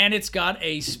say, and it's got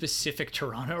a specific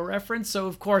Toronto reference, so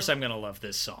of course I'm going to love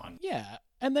this song. Yeah.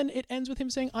 And then it ends with him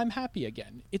saying, I'm happy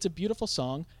again. It's a beautiful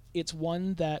song. It's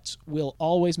one that will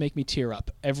always make me tear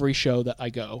up every show that I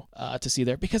go to see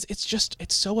there, because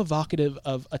it's so evocative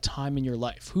of a time in your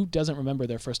life. Who doesn't remember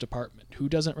their first apartment? Who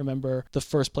doesn't remember the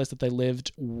first place that they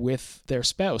lived with their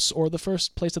spouse, or the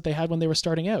first place that they had when they were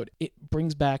starting out? It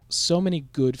brings back so many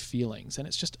good feelings, and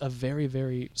it's just a very,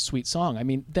 very sweet song. I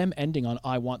mean, them ending on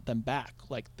I want them back.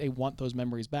 Like, they want those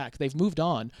memories back. They've moved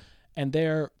on, and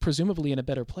they're presumably in a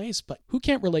better place, but who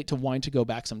can't relate to wanting to go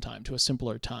back sometime to a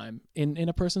simpler time in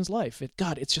a person's life?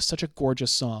 It's just such a gorgeous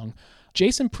song.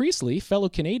 Jason Priestley, fellow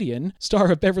Canadian,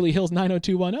 star of Beverly Hills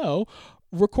 90210,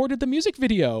 recorded the music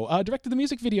video, directed the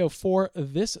music video for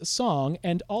this song,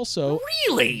 and also...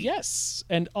 Really? Yes.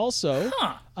 And also,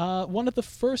 one of the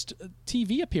first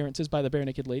TV appearances by the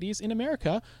Barenaked Ladies in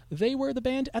America, they were the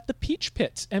band at the Peach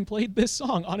Pit and played this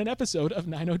song on an episode of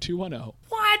 90210.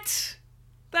 What?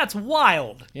 That's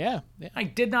wild. Yeah. I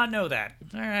did not know that.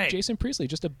 All right. Jason Priestley,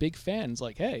 just a big fan, is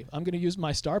like, hey, I'm going to use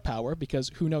my star power,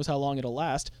 because who knows how long it'll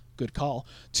last, good call,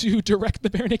 to direct the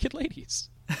Barenaked Ladies.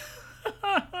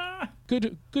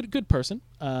 Good person,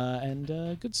 and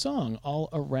good song all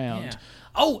around. Yeah.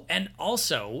 Oh, and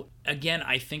also, again,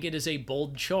 I think it is a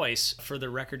bold choice for the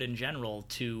record in general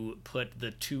to put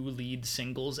the two lead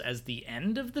singles as the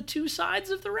end of the two sides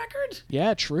of the record.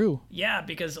 Yeah, true. Yeah,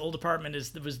 because Old Apartment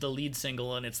was the lead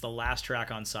single, and it's the last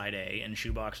track on side A, and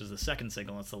Shoebox was the second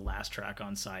single, and it's the last track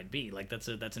on side B. Like, that's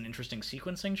an interesting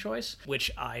sequencing choice,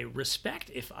 which I respect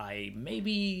if I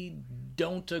maybe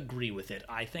don't agree with it.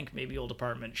 I think maybe Old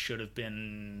Apartment should have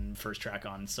been first track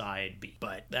on side B,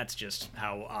 but that's just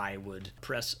how I would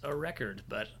press a record.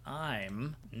 But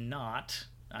I'm not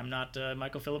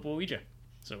Michael Philip Ouija.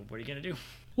 So what are you gonna do?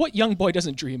 What young boy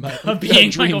doesn't dream Of being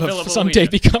dream Michael of Philip someday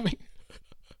Ouija. becoming,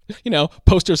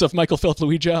 posters of Michael Philip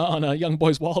Luigi on a young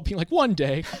boy's wall, being like, one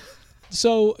day.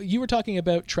 So you were talking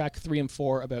about track 3 and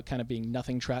 4 about kind of being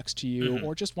nothing tracks to you,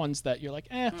 or just ones that you're like,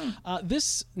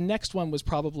 This next one was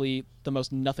probably the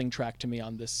most nothing track to me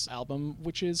on this album,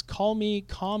 which is Call Me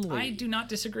Calmly. I do not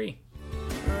disagree.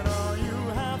 And all you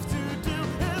have to do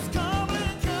is call me,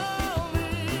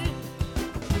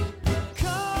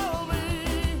 call me.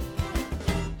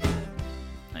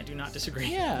 I do not disagree.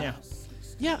 Yeah.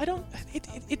 Yeah, I don't.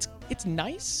 It's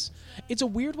nice. It's a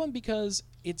weird one because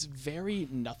it's very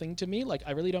nothing to me. Like,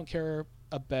 I really don't care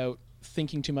about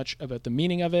thinking too much about the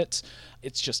meaning of it.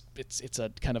 It's just it's a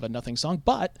kind of a nothing song.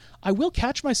 But I will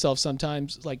catch myself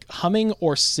sometimes like humming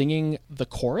or singing the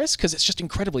chorus because it's just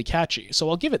incredibly catchy. So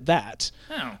I'll give it that.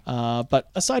 Oh.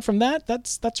 But aside from that,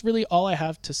 that's really all I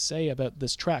have to say about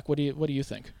this track. What do you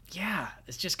think? Yeah,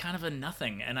 it's just kind of a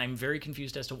nothing, and I'm very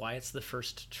confused as to why it's the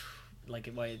first.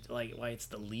 Why it's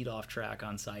the lead-off track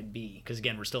on side B, because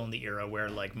again we're still in the era where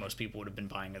like most people would have been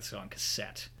buying this on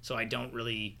cassette, so I don't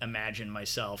really imagine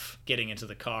myself getting into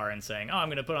the car and saying, oh, I'm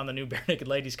gonna put on the new Bare Naked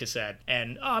Ladies cassette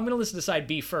and I'm gonna listen to side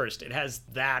B first. It has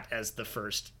that as the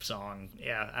first song.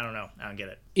 Yeah, I don't know, I don't get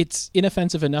it. It's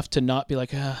inoffensive enough to not be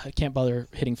like, I can't bother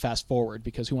hitting fast forward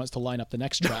because who wants to line up the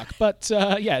next track? But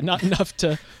not enough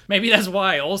to. Maybe that's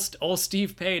why old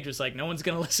Steve Page was like, no one's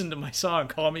gonna listen to my song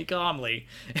Call Me Calmly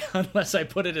unless I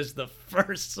put it as the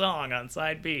first song on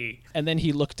side B. And then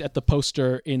he looked at the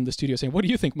poster in the studio saying, what do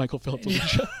you think, Michael Phillips?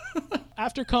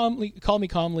 After Call Me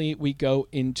Calmly, we go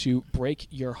into Break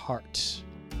Your Heart.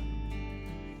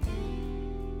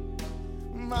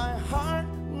 My heart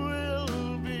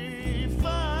will be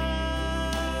fine.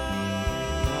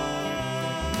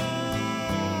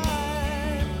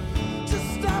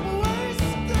 Just stop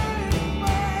wasting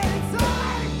my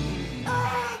time.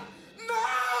 And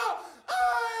now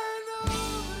I know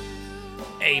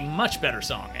you. A much better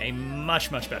song. A much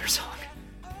better song.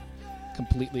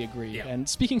 Completely agree. Yeah. And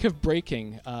speaking of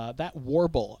breaking, that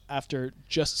warble after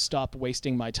Just Stop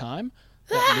Wasting My Time,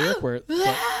 that lyric where...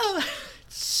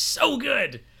 So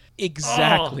good.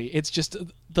 Exactly. It's just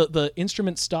the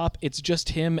instruments stop. It's just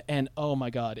him, and oh my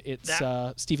god, it's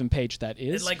Stephen Page. That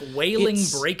is Like wailing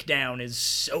breakdown is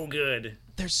so good.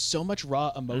 There's so much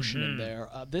raw emotion in there.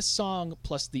 This song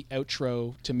plus the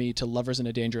outro to me to Lovers in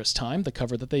a Dangerous Time, the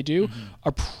cover that they do,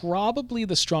 are probably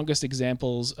the strongest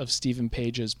examples of Stephen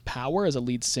Page's power as a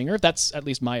lead singer. That's at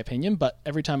least my opinion, but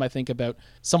every time I think about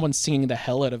someone singing the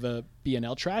hell out of a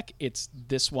BNL track, it's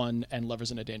this one and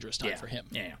Lovers in a Dangerous Time for him.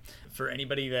 Yeah. For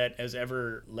anybody that has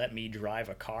ever let me drive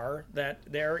a car that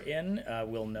they're in,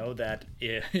 will know that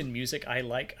in music I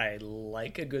like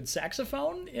a good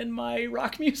saxophone in my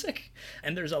rock music.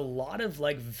 And there's a lot of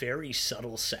like very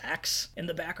subtle sax in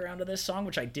the background of this song,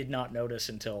 which I did not notice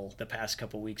until the past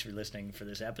couple weeks re-listening for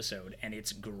this episode. And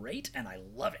it's great, and I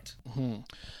love it.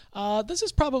 This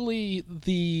is probably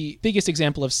the biggest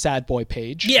example of Sad Boy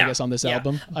Page, I guess, on this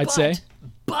album, I'd say.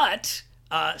 But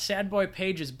Sad Boy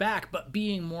Page is back, but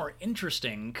being more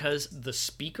interesting because the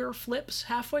speaker flips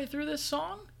halfway through this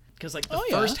song. Because like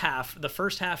the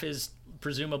first half is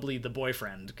presumably the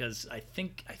boyfriend, because I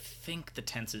think the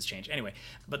tenses change anyway.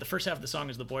 But the first half of the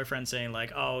song is the boyfriend saying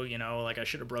like, oh, you know, like I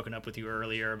should have broken up with you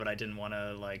earlier, but I didn't want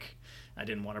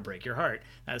to break your heart,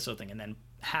 that sort of thing. And then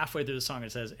halfway through the song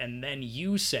it says, and then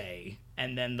you say,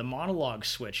 and then the monologue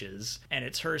switches, and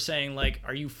it's her saying like,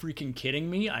 are you freaking kidding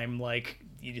me? I'm like,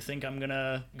 you think I'm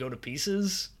gonna go to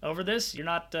pieces over this? You're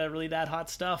not really that hot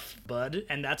stuff, bud.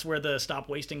 And that's where the stop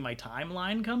wasting my time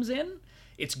line comes in.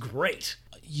 It's great.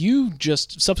 You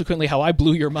just, subsequently how I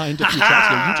blew your mind a few tracks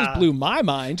ago, you just blew my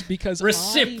mind because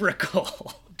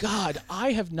Reciprocal. God,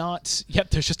 I have not... Yep,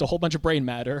 there's just a whole bunch of brain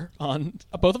matter on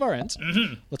both of our ends.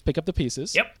 Let's pick up the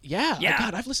pieces. Yep. Yeah. Yeah.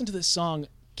 God, I've listened to this song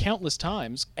countless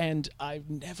times, and I've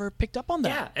never picked up on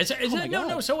that. Yeah,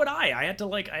 no, so would I. I had to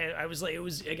like, I was like, it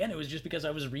was just because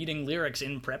I was reading lyrics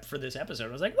in prep for this episode.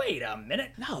 I was like, wait a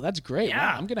minute. No, that's great.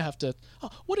 Yeah. Wow, I'm gonna have to. Oh,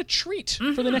 what a treat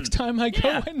for the next time I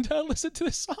go and listen to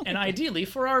this song. And ideally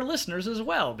for our listeners as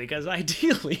well, because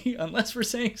ideally, unless we're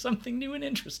saying something new and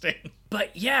interesting.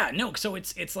 But yeah, no, so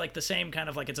it's like the same kind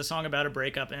of like, it's a song about a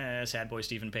breakup, Sad Boy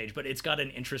Stephen Page, but it's got an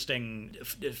interesting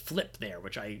flip there,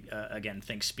 which I again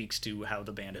think speaks to how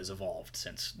the band has evolved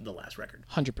since the last record.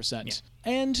 100%. Yeah.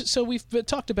 And so we've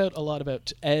talked about a lot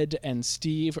about Ed and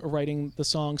Steve writing the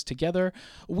songs together.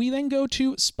 We then go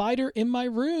to Spider in My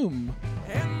Room.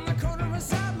 In the corner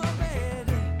beside my bed,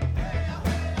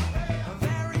 a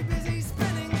very busy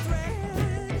spinning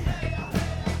thread,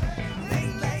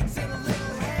 8 legs and a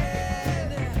little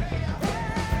head.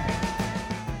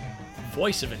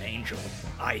 Voice of an angel.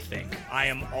 I think. I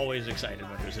am always excited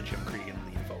when there's a Jim Cregan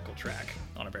lead vocal track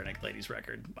on a Barenaked Ladies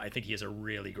record. I think he has a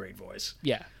really great voice.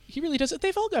 Yeah, he really does.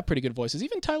 They've all got pretty good voices.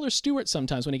 Even Tyler Stewart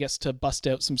sometimes when he gets to bust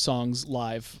out some songs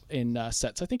live in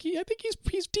sets. I think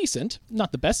he's decent.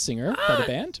 Not the best singer by the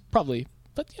band, probably,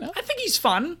 but you know. I think he's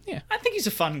fun. Yeah. I think he's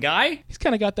a fun guy. He's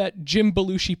kind of got that Jim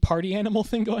Belushi party animal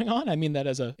thing going on. I mean that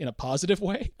in a positive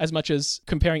way, as much as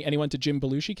comparing anyone to Jim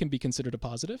Belushi can be considered a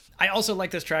positive. I also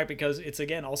like this track because it's,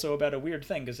 again, also about a weird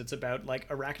thing, because it's about, like,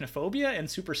 arachnophobia and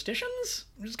superstitions,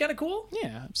 which is kind of cool.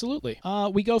 Yeah, absolutely.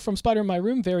 We go from Spider in My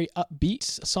Room, very upbeat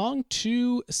song,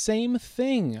 to Same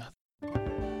Thing.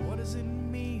 What does it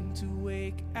mean to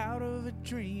wake out of a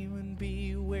dream and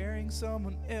be wearing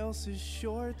someone else's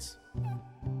shorts?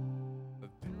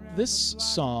 This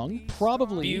song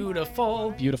probably...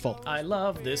 Beautiful. I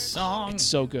love this song. It's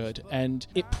so good. And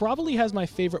it probably has my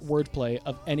favorite wordplay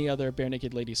of any other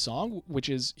Barenaked Ladies song, which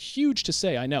is huge to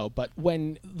say, I know. But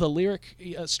when the lyric,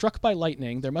 struck by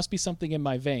lightning, there must be something in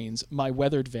my veins, my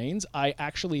weathered veins, I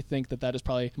actually think that is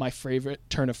probably my favorite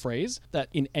turn of phrase that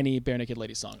in any Barenaked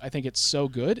Ladies song. I think it's so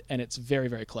good, and it's very,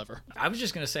 very clever. I was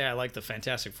just going to say I like the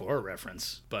Fantastic Four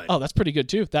reference, but... Oh, that's pretty good,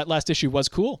 too. That last issue was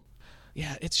cool.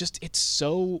 Yeah, it's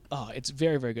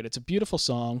very, very good. It's a beautiful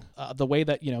song. The way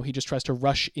that, he just tries to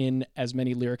rush in as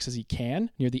many lyrics as he can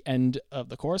near the end of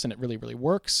the chorus, and it really, really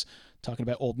works. Talking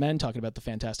about old men, talking about the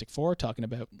Fantastic Four, talking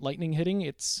about lightning hitting.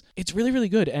 It's really, really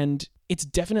good, and it's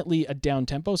definitely a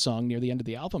down-tempo song near the end of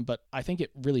the album, but I think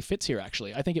it really fits here,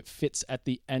 actually. I think it fits at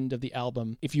the end of the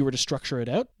album. If you were to structure it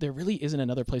out, there really isn't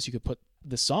another place you could put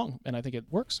this song, and I think it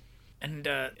works. And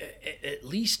at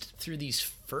least through these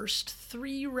first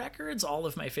 3 records, all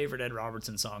of my favorite Ed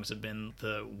Robertson songs have been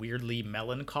the weirdly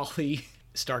melancholy,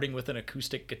 starting with an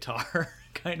acoustic guitar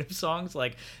kind of songs,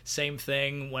 like Same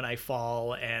Thing, When I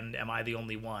Fall, and Am I the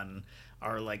Only One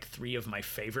are like 3 of my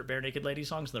favorite Barenaked Ladies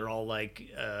songs. They're all like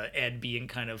Ed being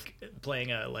kind of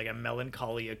playing a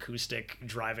melancholy acoustic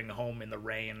driving home in the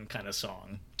rain kind of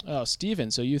song. Oh, Steven,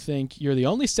 so you think you're the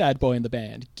only sad boy in the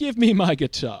band. Give me my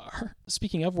guitar.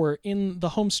 Speaking of, we're in the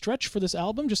home stretch for this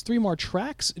album. Just 3 more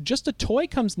tracks. Just a Toy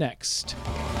comes next.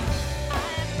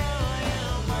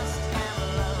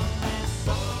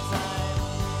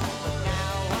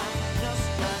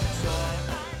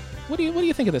 What do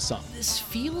you think of this song? This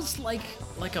feels like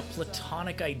a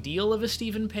platonic ideal of a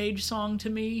Stephen Page song to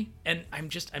me. And I'm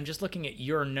just looking at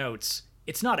your notes.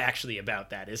 It's not actually about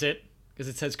that, is it? Because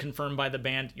it says confirmed by the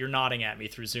band. You're nodding at me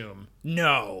through Zoom.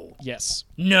 No. Yes.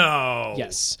 No.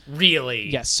 Yes. Really?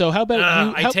 Yes. So how about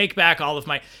you? I take back all of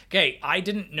my... Okay, I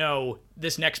didn't know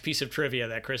this next piece of trivia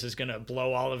that Chris is going to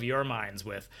blow all of your minds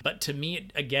with. But to me,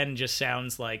 it again just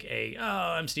sounds like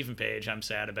I'm Stephen Page. I'm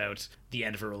sad about the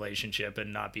end of a relationship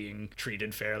and not being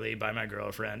treated fairly by my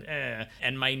girlfriend.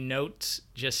 And my note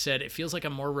just said it feels like a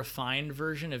more refined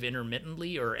version of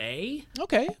Intermittently or A.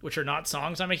 Okay. Which are not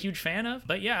songs I'm a huge fan of.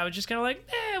 But yeah, I was just kind of like,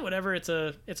 whatever. It's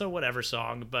a whatever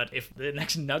song. But if the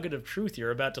next nugget of truth you're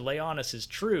about to lay on us is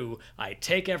true, I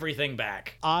take everything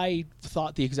back. I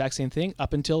thought the exact same thing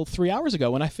up until 3 hours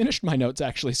ago when I finished my notes,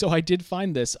 actually. So I did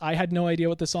find this. I had no idea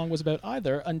what the song was about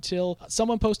either until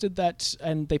someone posted that,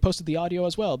 and they posted the audio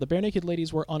as well. The Barenaked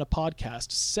Ladies were on a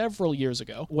podcast several years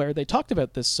ago where they talked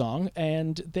about this song,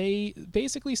 and they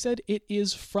basically said it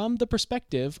is from the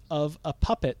perspective of a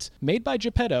puppet made by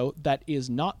Geppetto that is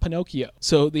not Pinocchio.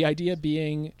 So the idea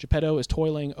being Geppetto is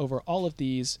toiling over all of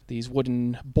these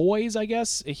wooden boys, I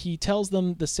guess. He tells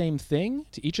them the same thing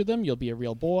to each of them. You'll be a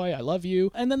real boy. I love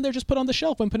you. And then they're just put on the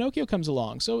shelf when Pinocchio comes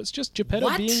along. So it's just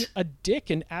Geppetto being a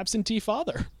dick and absentee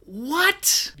father.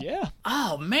 What? Yeah.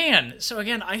 Oh man. So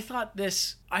again, I thought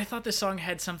this song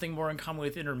had something more in common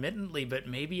with Intermittently, but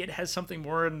maybe it has something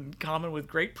more in common with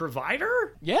Great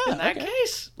Provider? Yeah. In that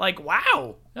case? Like,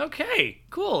 wow. Okay.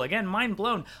 Cool. Again, mind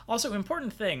blown. Also,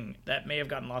 important thing that may have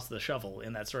gotten lost in the shuffle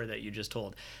in that story that you just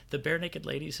told. The Barenaked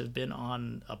Ladies have been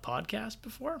on a podcast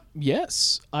before?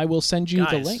 Yes. I will send you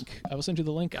the Guys. link. I will send you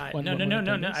the link. No. I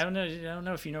don't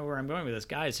know if you know where I'm going with this.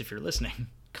 Guys, if you're listening,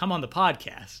 come on the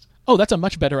podcast. Oh, that's a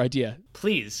much better idea.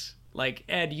 Please. Like,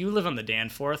 Ed, you live on the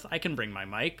Danforth. I can bring my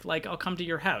mic. Like, I'll come to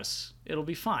your house. It'll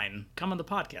be fine. Come on the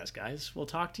podcast, guys. We'll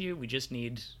talk to you. We just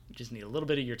need a little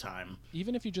bit of your time.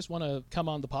 Even if you just want to come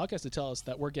on the podcast to tell us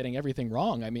that we're getting everything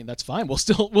wrong, I mean, that's fine. We'll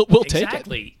take it.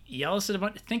 Exactly. Yell us at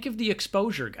about. Think of the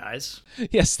exposure, guys.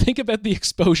 Yes, think about the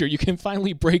exposure. You can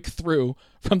finally break through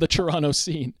from the Toronto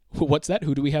scene. What's that?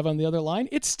 Who do we have on the other line?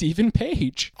 It's Stephen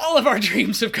Page. All of our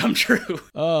dreams have come true.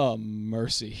 Oh,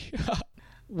 mercy.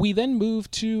 We then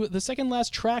move to the second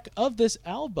last track of this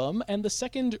album, and the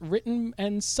second written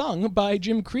and sung by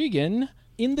Jim Cregan,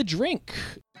 In the Drink.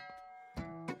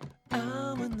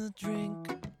 I'm in the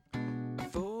drink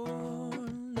for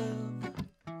love.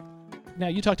 Now,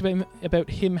 you talked about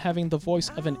him having the voice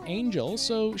of an angel,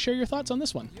 so share your thoughts on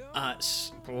this one.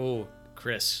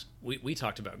 Chris, we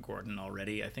talked about Gordon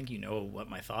already. I think you know what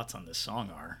my thoughts on this song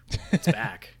are. It's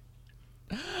back.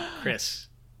 Chris,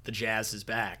 the jazz is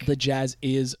back. The jazz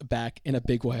is back in a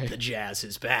big way. The jazz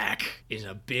is back in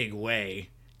a big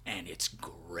way, and it's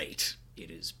great. It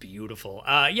is beautiful.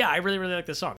 Yeah, I really, really like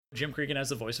this song. Jim Cregan has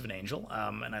the voice of an angel,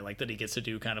 and I like that he gets to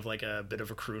do kind of like a bit of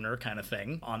a crooner kind of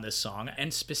thing on this song.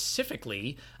 And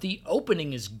specifically, the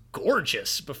opening is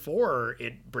gorgeous before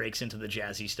it breaks into the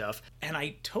jazzy stuff. And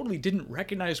I totally didn't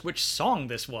recognize which song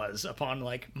this was upon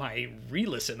like my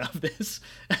re-listen of this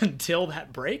until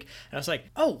that break. And I was like,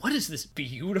 oh, what is this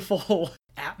beautiful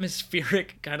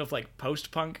atmospheric kind of like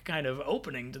post-punk kind of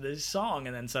opening to this song,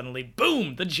 and then suddenly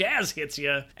boom, the jazz hits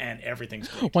you and everything's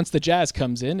great. Once the jazz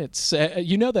comes in, it's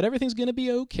you know that everything's gonna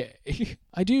be okay.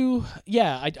 I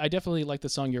definitely like the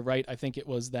song. You're right. I think it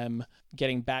was them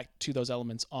getting back to those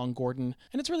elements on Gordon,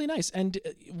 and it's really nice. And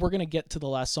we're gonna get to the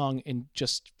last song in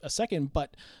just a second,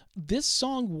 but this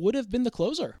song would have been the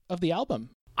closer of the album.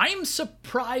 I am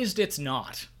surprised it's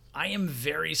not. I am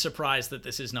very surprised that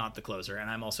this is not the closer, and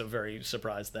I'm also very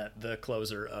surprised that the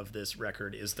closer of this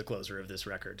record is the closer of this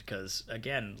record, because,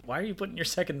 again, why are you putting your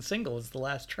second single as the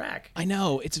last track? I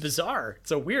know. It's bizarre.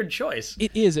 It's a weird choice.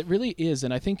 It is. It really is,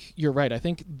 and I think you're right. I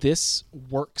think this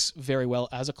works very well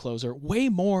as a closer, way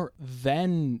more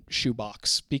than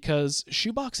Shoebox, because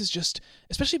Shoebox is just,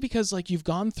 especially because, like, you've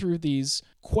gone through these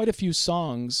quite a few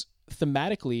songs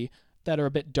thematically that are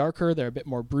a bit darker, they're a bit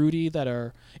more broody,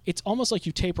 it's almost like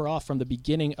you taper off from the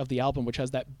beginning of the album, which has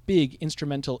that big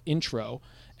instrumental intro,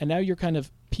 and now you're kind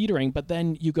of petering, but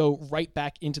then you go right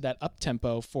back into that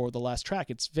up-tempo for the last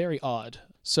track. It's very odd.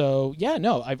 So, yeah,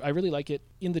 no, I really like it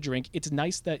in The Drink. It's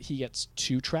nice that he gets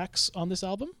 2 tracks on this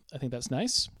album. I think that's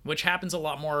nice. Which happens a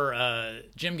lot more,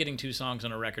 Jim getting 2 songs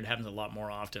on a record happens a lot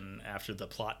more often after the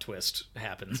plot twist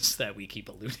happens that we keep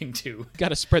alluding to. Got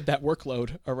to spread that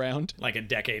workload around. Like a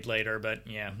decade later, but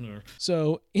yeah.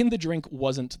 So, In the Drink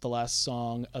wasn't the last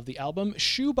song of the album.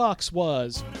 Shoebox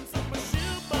was.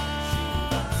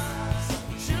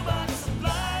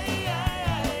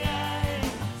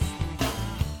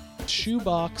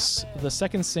 Shoebox, the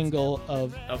second single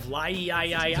of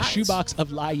Lie-Yi-Yi-Eyes. Shoebox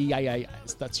of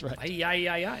Lie-Yi-Yi-Eyes. That's right.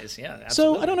 Lie-Yi-Yi-Eyes, yeah, absolutely.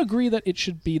 So I don't agree that it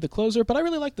should be the closer, but I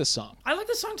really like this song. I like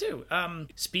this song too.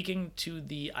 Speaking to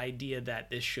the idea that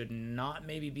this should not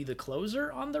maybe be the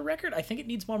closer on the record, I think it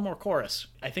needs one more chorus.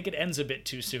 I think it ends a bit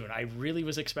too soon. I really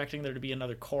was expecting there to be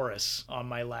another chorus on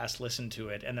my last listen to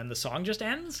it, and then the song just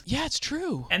ends. Yeah, it's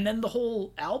true. And then the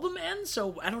whole album ends,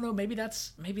 so I don't know, maybe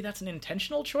that's an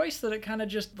intentional choice that it kind of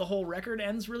just, the whole record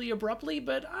ends really abruptly,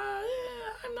 but I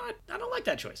don't like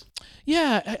that choice.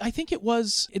 Yeah, I think it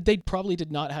was, they probably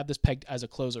did not have this pegged as a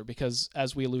closer because,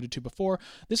 as we alluded to before,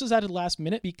 this was added last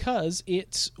minute because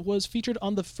it was featured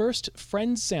on the first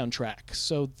Friends soundtrack.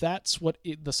 So that's what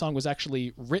the song was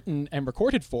actually written and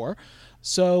recorded for.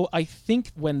 So I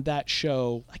think when that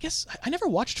show, I guess, I never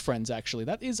watched Friends actually.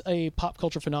 That is a pop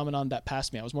culture phenomenon that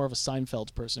passed me. I was more of a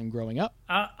Seinfeld person growing up.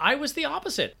 I was the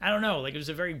opposite. I don't know, like it was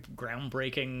a very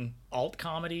groundbreaking alt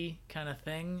comedy kind of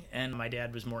thing, and my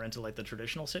dad was more into like the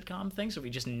traditional sitcom thing, so we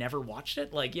just never watched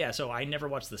it. Like, yeah, so I never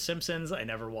watched The Simpsons, I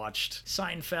never watched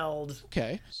Seinfeld.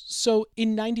 Okay. So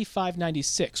in 95,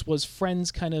 96, was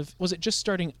Friends was it just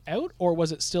starting out, or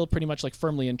was it still pretty much like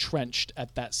firmly entrenched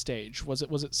at that stage?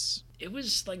 It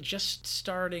was like just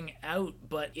starting out,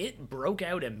 but it broke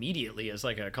out immediately as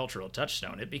like a cultural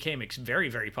touchstone. It became very,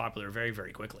 very popular very,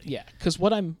 very quickly. Yeah, because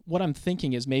what I'm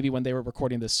thinking is maybe when they were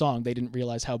recording this song, they didn't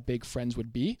realize how big Friends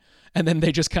would be, and then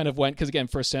they just kind of went, because again,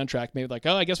 first soundtrack, maybe like,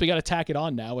 oh, I guess we got to tack it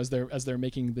on now as they're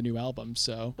making the new album.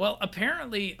 So well,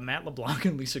 apparently Matt LeBlanc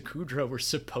and Lisa Kudrow were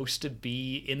supposed to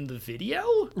be in the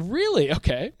video. Really?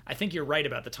 Okay. I think you're right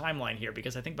about the timeline here,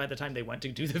 because I think by the time they went to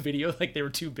do the video, like they were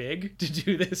too big to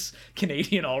do this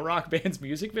Canadian all rock band's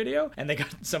music video, and they got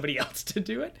somebody else to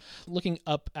do it. Looking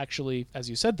up, actually, as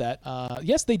you said that,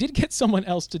 yes, they did get someone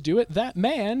else to do it. That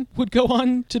man would go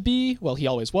on to be, well, he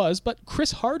always was, but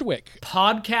Chris Hardwick.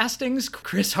 Podcasting's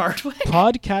Chris Hardwick?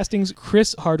 Podcasting's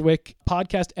Chris Hardwick,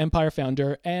 Podcast Empire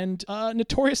founder, and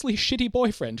notoriously shitty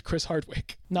boyfriend, Chris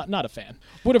Hardwick. Not a fan.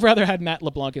 Would have rather had Matt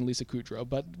LeBlanc and Lisa Kudrow,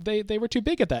 but they were too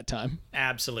big at that time.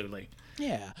 Absolutely.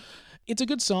 Yeah. It's a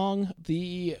good song.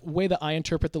 The way that I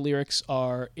interpret the lyrics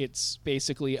are it's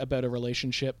basically about a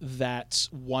relationship that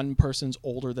one person's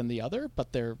older than the other,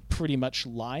 but they're pretty much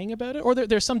lying about it. Or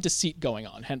there's some deceit going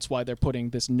on, hence why they're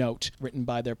putting this note written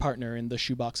by their partner in the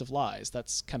shoebox of lies.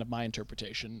 That's kind of my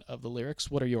interpretation of the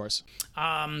lyrics. What are yours?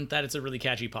 That it's a really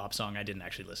catchy pop song. I didn't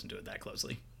actually listen to it that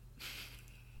closely.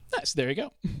 Nice. There you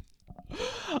go.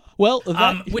 Well,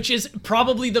 which is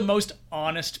probably the most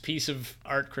honest piece of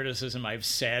art criticism I've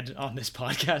said on this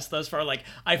podcast thus far. Like,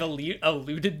 I've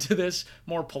alluded to this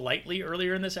more politely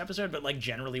earlier in this episode, but like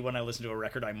generally when I listen to a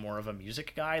record, I'm more of a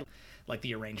music guy. Like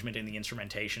the arrangement and the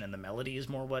instrumentation and the melody is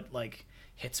more what like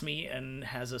hits me and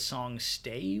has a song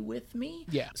stay with me.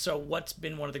 Yeah. So what's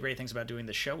been one of the great things about doing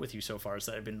the show with you so far is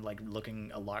that I've been like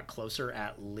looking a lot closer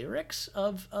at lyrics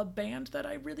of a band that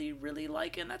I really, really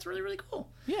like, and that's really, really cool.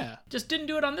 Yeah. Just didn't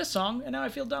do it on this song, and now I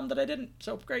feel dumb that I didn't.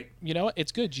 So great. You know what?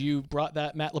 It's good. You brought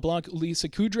that Matt LeBlanc, Lisa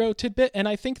Kudrow tidbit, and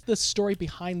I think the story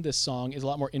behind this song is a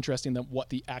lot more interesting than what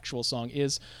the actual song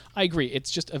is. I agree.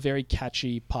 It's just a very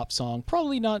catchy pop song.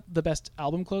 Probably not the best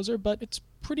album closer, but it's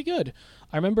pretty good.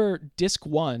 I remember Disc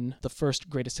 1, the first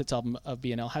greatest hits album of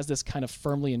BNL, has this kind of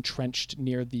firmly entrenched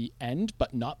near the end,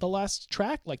 but not the last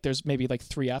track. Like there's maybe like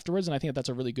 3 afterwards, and I think that's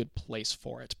a really good place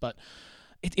for it. But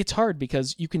it's hard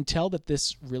because you can tell that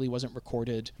this really wasn't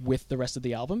recorded with the rest of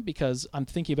the album, because I'm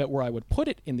thinking about where I would put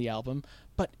it in the album,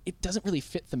 but it doesn't really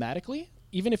fit thematically.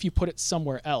 Even if you put it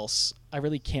somewhere else, I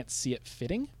really can't see it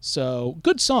fitting. So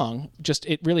good song, just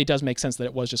it really does make sense that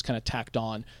it was just kind of tacked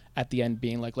on at the end,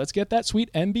 being like, let's get that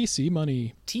sweet NBC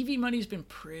money. TV money's been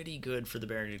pretty good for the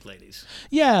Barenaked Ladies.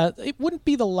 Yeah, it wouldn't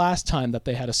be the last time that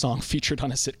they had a song featured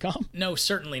on a sitcom. No,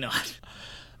 certainly not.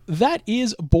 That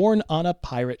is Born on a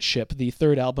Pirate Ship, the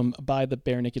third album by the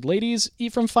Barenaked Ladies.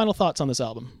 Ephraim, final thoughts on this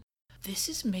album? This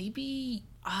is maybe...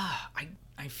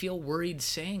 I feel worried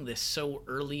saying this so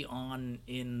early on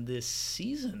in this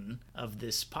season of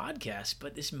this podcast,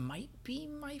 but this might be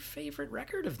my favorite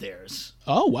record of theirs.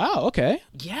 Oh, wow, okay.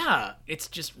 Yeah, it's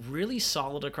just really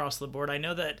solid across the board. I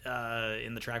know that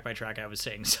in the track by track I was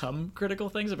saying some critical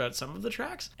things about some of the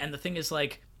tracks, and the thing is,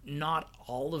 like, not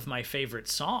all of my favorite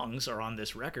songs are on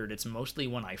this record. It's mostly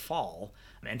When I Fall,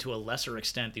 and to a lesser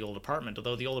extent The Old Apartment,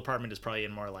 although The Old Apartment is probably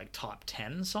in more like top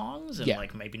 10 songs, and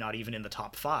like maybe not even in the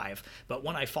top 5, but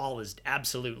When I Fall is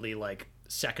absolutely like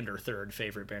second or third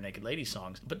favorite Barenaked Ladies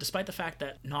songs. But despite the fact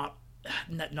that not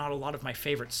a lot of my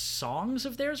favorite songs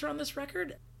of theirs are on this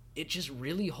record, it just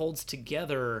really holds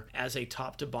together as a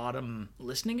top to bottom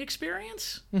listening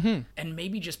experience. Mm-hmm. And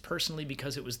maybe just personally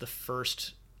because it was the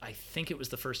first... I think it was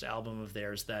the first album of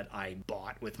theirs that I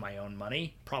bought with my own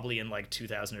money, probably in like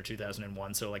 2000 or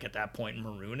 2001. So like at that point,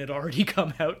 Maroon had already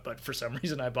come out, but for some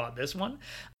reason I bought this one.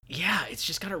 Yeah, it's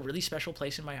just got a really special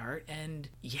place in my heart. And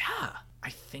yeah, I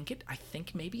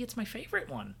think maybe it's my favorite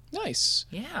one. Nice.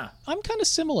 Yeah. I'm kind of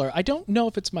similar. I don't know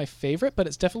if it's my favorite, but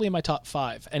it's definitely in my top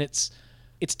 5. And it's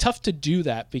tough to do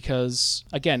that because,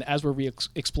 again, as we're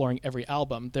exploring every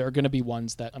album, there are going to be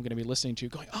ones that I'm going to be listening to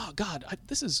going, oh, God,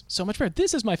 this is so much better.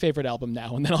 This is my favorite album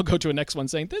now. And then I'll go to a next one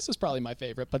saying, this is probably my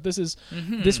favorite. But this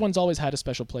one's always had a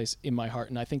special place in my heart.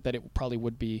 And I think that it probably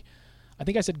would be, I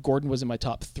think I said Gordon was in my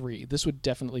top 3. This would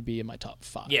definitely be in my top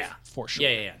 5. Yeah. For sure.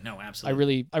 Yeah. No,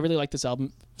 absolutely. I really like this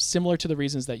album. Similar to the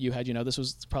reasons that you had, this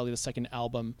was probably the second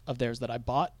album of theirs that I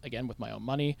bought, again, with my own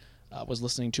money. Was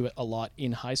listening to it a lot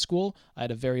in high school. I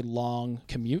had a very long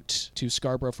commute to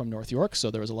Scarborough from North York, so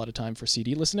there was a lot of time for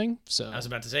CD listening. So I was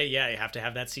about to say, yeah, you have to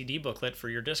have that CD booklet for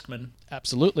your Discman.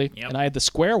 Absolutely. Yep. And I had the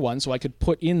square one, so I could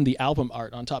put in the album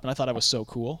art on top, and I thought I was so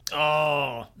cool.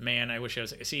 Oh, man, I wish I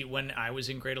was... See, when I was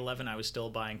in grade 11, I was still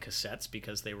buying cassettes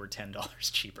because they were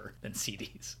 $10 cheaper than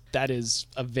CDs. That is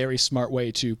a very smart way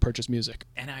to purchase music.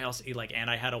 And I also, and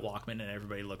I had a Walkman, and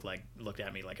everybody looked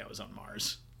at me like I was on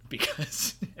Mars,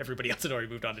 because everybody else had already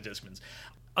moved on to Discmans.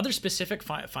 Other specific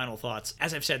final thoughts.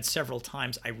 As I've said several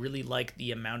times, I really like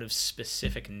the amount of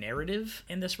specific narrative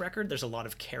in this record. There's a lot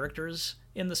of characters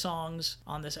in the songs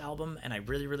on this album, and I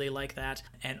really, really like that.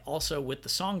 And also with the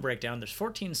song breakdown, there's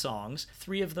 14 songs.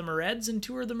 3 of them are Ed's and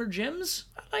 2 of them are Jim's.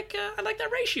 I like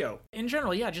that ratio. In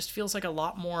general, yeah, it just feels like a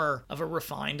lot more of a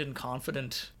refined and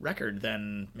confident record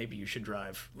than Maybe You Should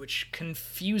Drive, which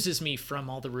confuses me from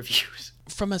all the reviews.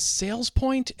 From a sales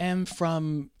point and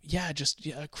from,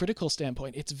 a critical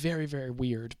standpoint, it's very, very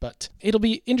weird. But it'll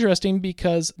be interesting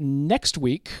because next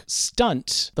week,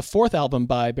 Stunt, the 4th album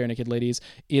by Barenaked Ladies,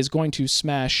 is going to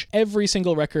smash every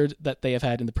single record that they have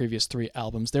had in the previous 3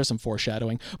 albums. There's some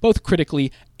foreshadowing, both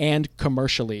critically and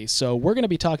commercially. So we're going to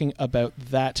be talking about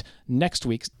that next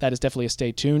week. That is definitely a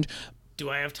stay tuned. Do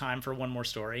I have time for one more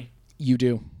story? You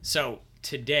do. So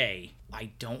today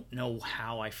I don't know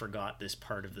how I forgot this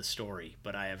part of the story,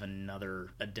 but I have another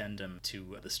addendum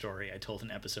to the story. I told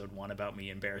in episode 1 about me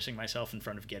embarrassing myself in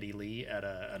front of Geddy Lee at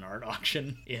an art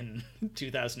auction in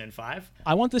 2005.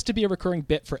 I want this to be a recurring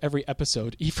bit for every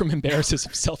episode. Ephraim embarrasses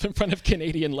himself in front of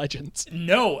Canadian legends.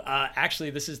 No, actually,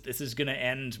 this is going to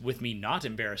end with me not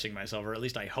embarrassing myself, or at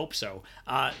least I hope so.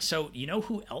 So you know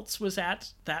who else was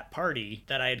at that party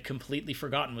that I had completely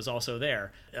forgotten was also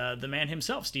there? The man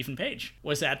himself, Stephen Page,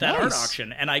 was at that art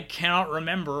auction, and I cannot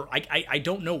remember. I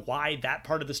don't know why that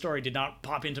part of the story did not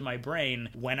pop into my brain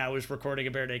when I was recording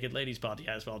a Bare Naked Ladies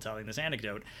podcast while telling this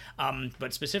anecdote.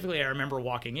 But specifically, I remember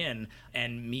walking in,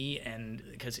 and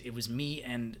because it was me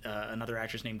and another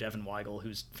actress named Devin Weigel,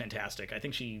 who's fantastic. I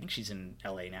think she's in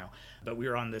LA now. But we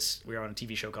were on a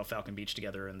TV show called Falcon Beach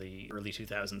together in the early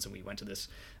 2000s, and we went to this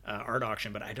art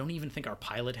auction. But I don't even think our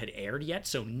pilot had aired yet,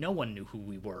 so no one knew who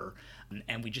we were,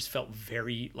 and we just felt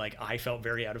I felt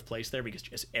very out of place there because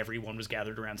just everyone was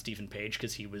gathered around Stephen Page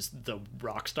because he was the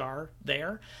rock star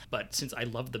there. But since I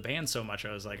loved the band so much,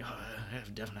 I was like,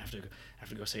 Devin, I have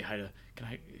to go say hi to.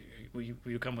 Will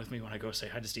you come with me when I go say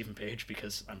hi to Stephen Page,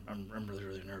 because I'm really,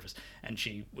 really nervous. And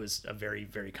she was a very,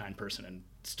 very kind person and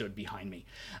stood behind me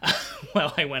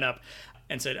while I went up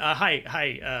and said, hi,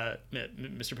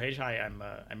 Mr. Page. Hi,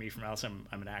 I'm Ephraim Ellis. I'm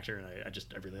an actor, and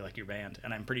I really like your band.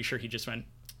 And I'm pretty sure he just went,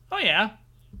 oh yeah.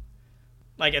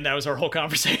 And that was our whole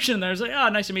conversation. And I was like, oh,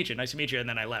 nice to meet you. And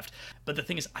then I left. But the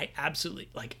thing is, I absolutely,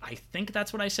 I think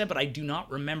that's what I said, but I do not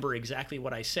remember exactly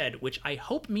what I said, which I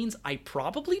hope means I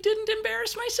probably didn't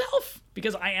embarrass myself.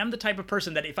 Because I am the type of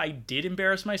person that if I did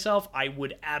embarrass myself, I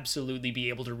would absolutely be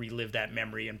able to relive that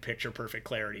memory in picture-perfect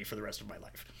clarity for the rest of my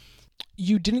life.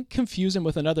 You didn't confuse him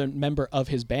with another member of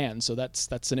his band, so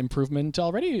that's an improvement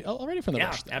already from the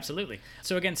rush. Yeah, absolutely.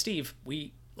 So again, Steve,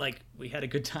 we had a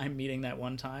good time meeting that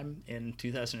one time in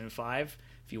 2005.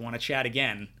 If you want to chat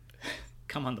again,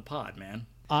 come on the pod, man.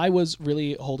 I was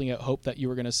really holding out hope that you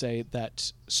were going to say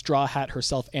that Straw Hat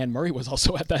herself, Anne Murray, was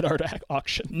also at that art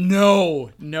auction. No,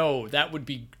 that would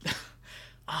be...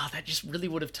 that just really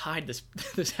would have tied this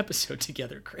episode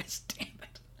together, Chris. Damn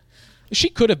it. She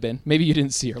could have been. Maybe you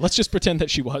didn't see her. Let's just pretend that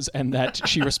she was and that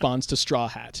she responds to Straw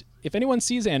Hat. If anyone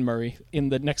sees Anne Murray in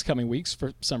the next coming weeks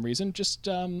for some reason, just,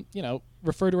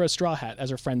 refer to her as Straw Hat,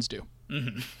 as her friends do.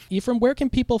 Mm-hmm. Ephraim, where can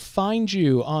people find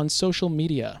you on social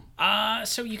media?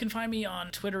 So you can find me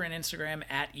on Twitter and Instagram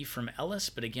at Ephraim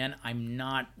Ellis, but again, I'm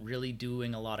not really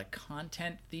doing a lot of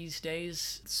content these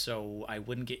days, so I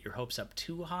wouldn't get your hopes up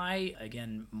too high.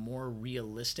 Again, more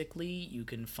realistically, you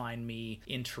can find me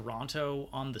in Toronto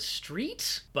on the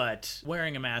street, but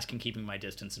wearing a mask and keeping my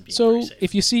distance and being very safe. So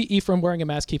if you see Ephraim wearing a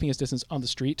mask, keeping his distance on the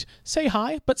street, say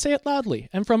hi, but say it loudly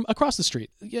and from across the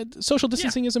street. Yeah, social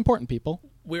distancing is important, people.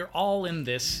 We're all in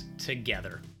this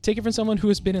together. Take it from someone who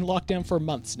has been in lockdown for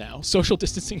months now. Social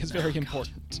distancing is very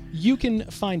important. You can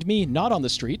find me not on the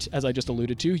street, as I just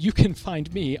alluded to. You can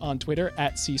find me on Twitter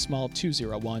at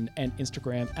csmall201 and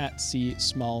Instagram at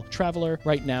csmalltraveler.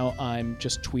 Right now, I'm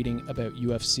just tweeting about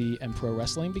UFC and pro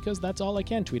wrestling because that's all I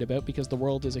can tweet about, because the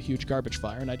world is a huge garbage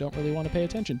fire and I don't really want to pay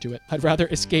attention to it. I'd rather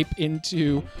escape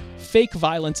into fake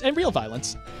violence and real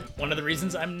violence. One of the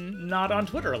reasons I'm not on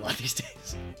Twitter a lot these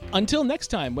days. Until next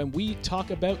time, when we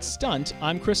talk about stunt,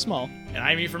 I'm Chris Small. And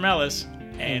I'm Ephraim Ellis.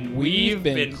 And we've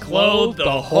been clothed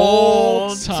the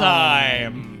whole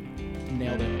time.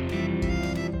 Nailed it.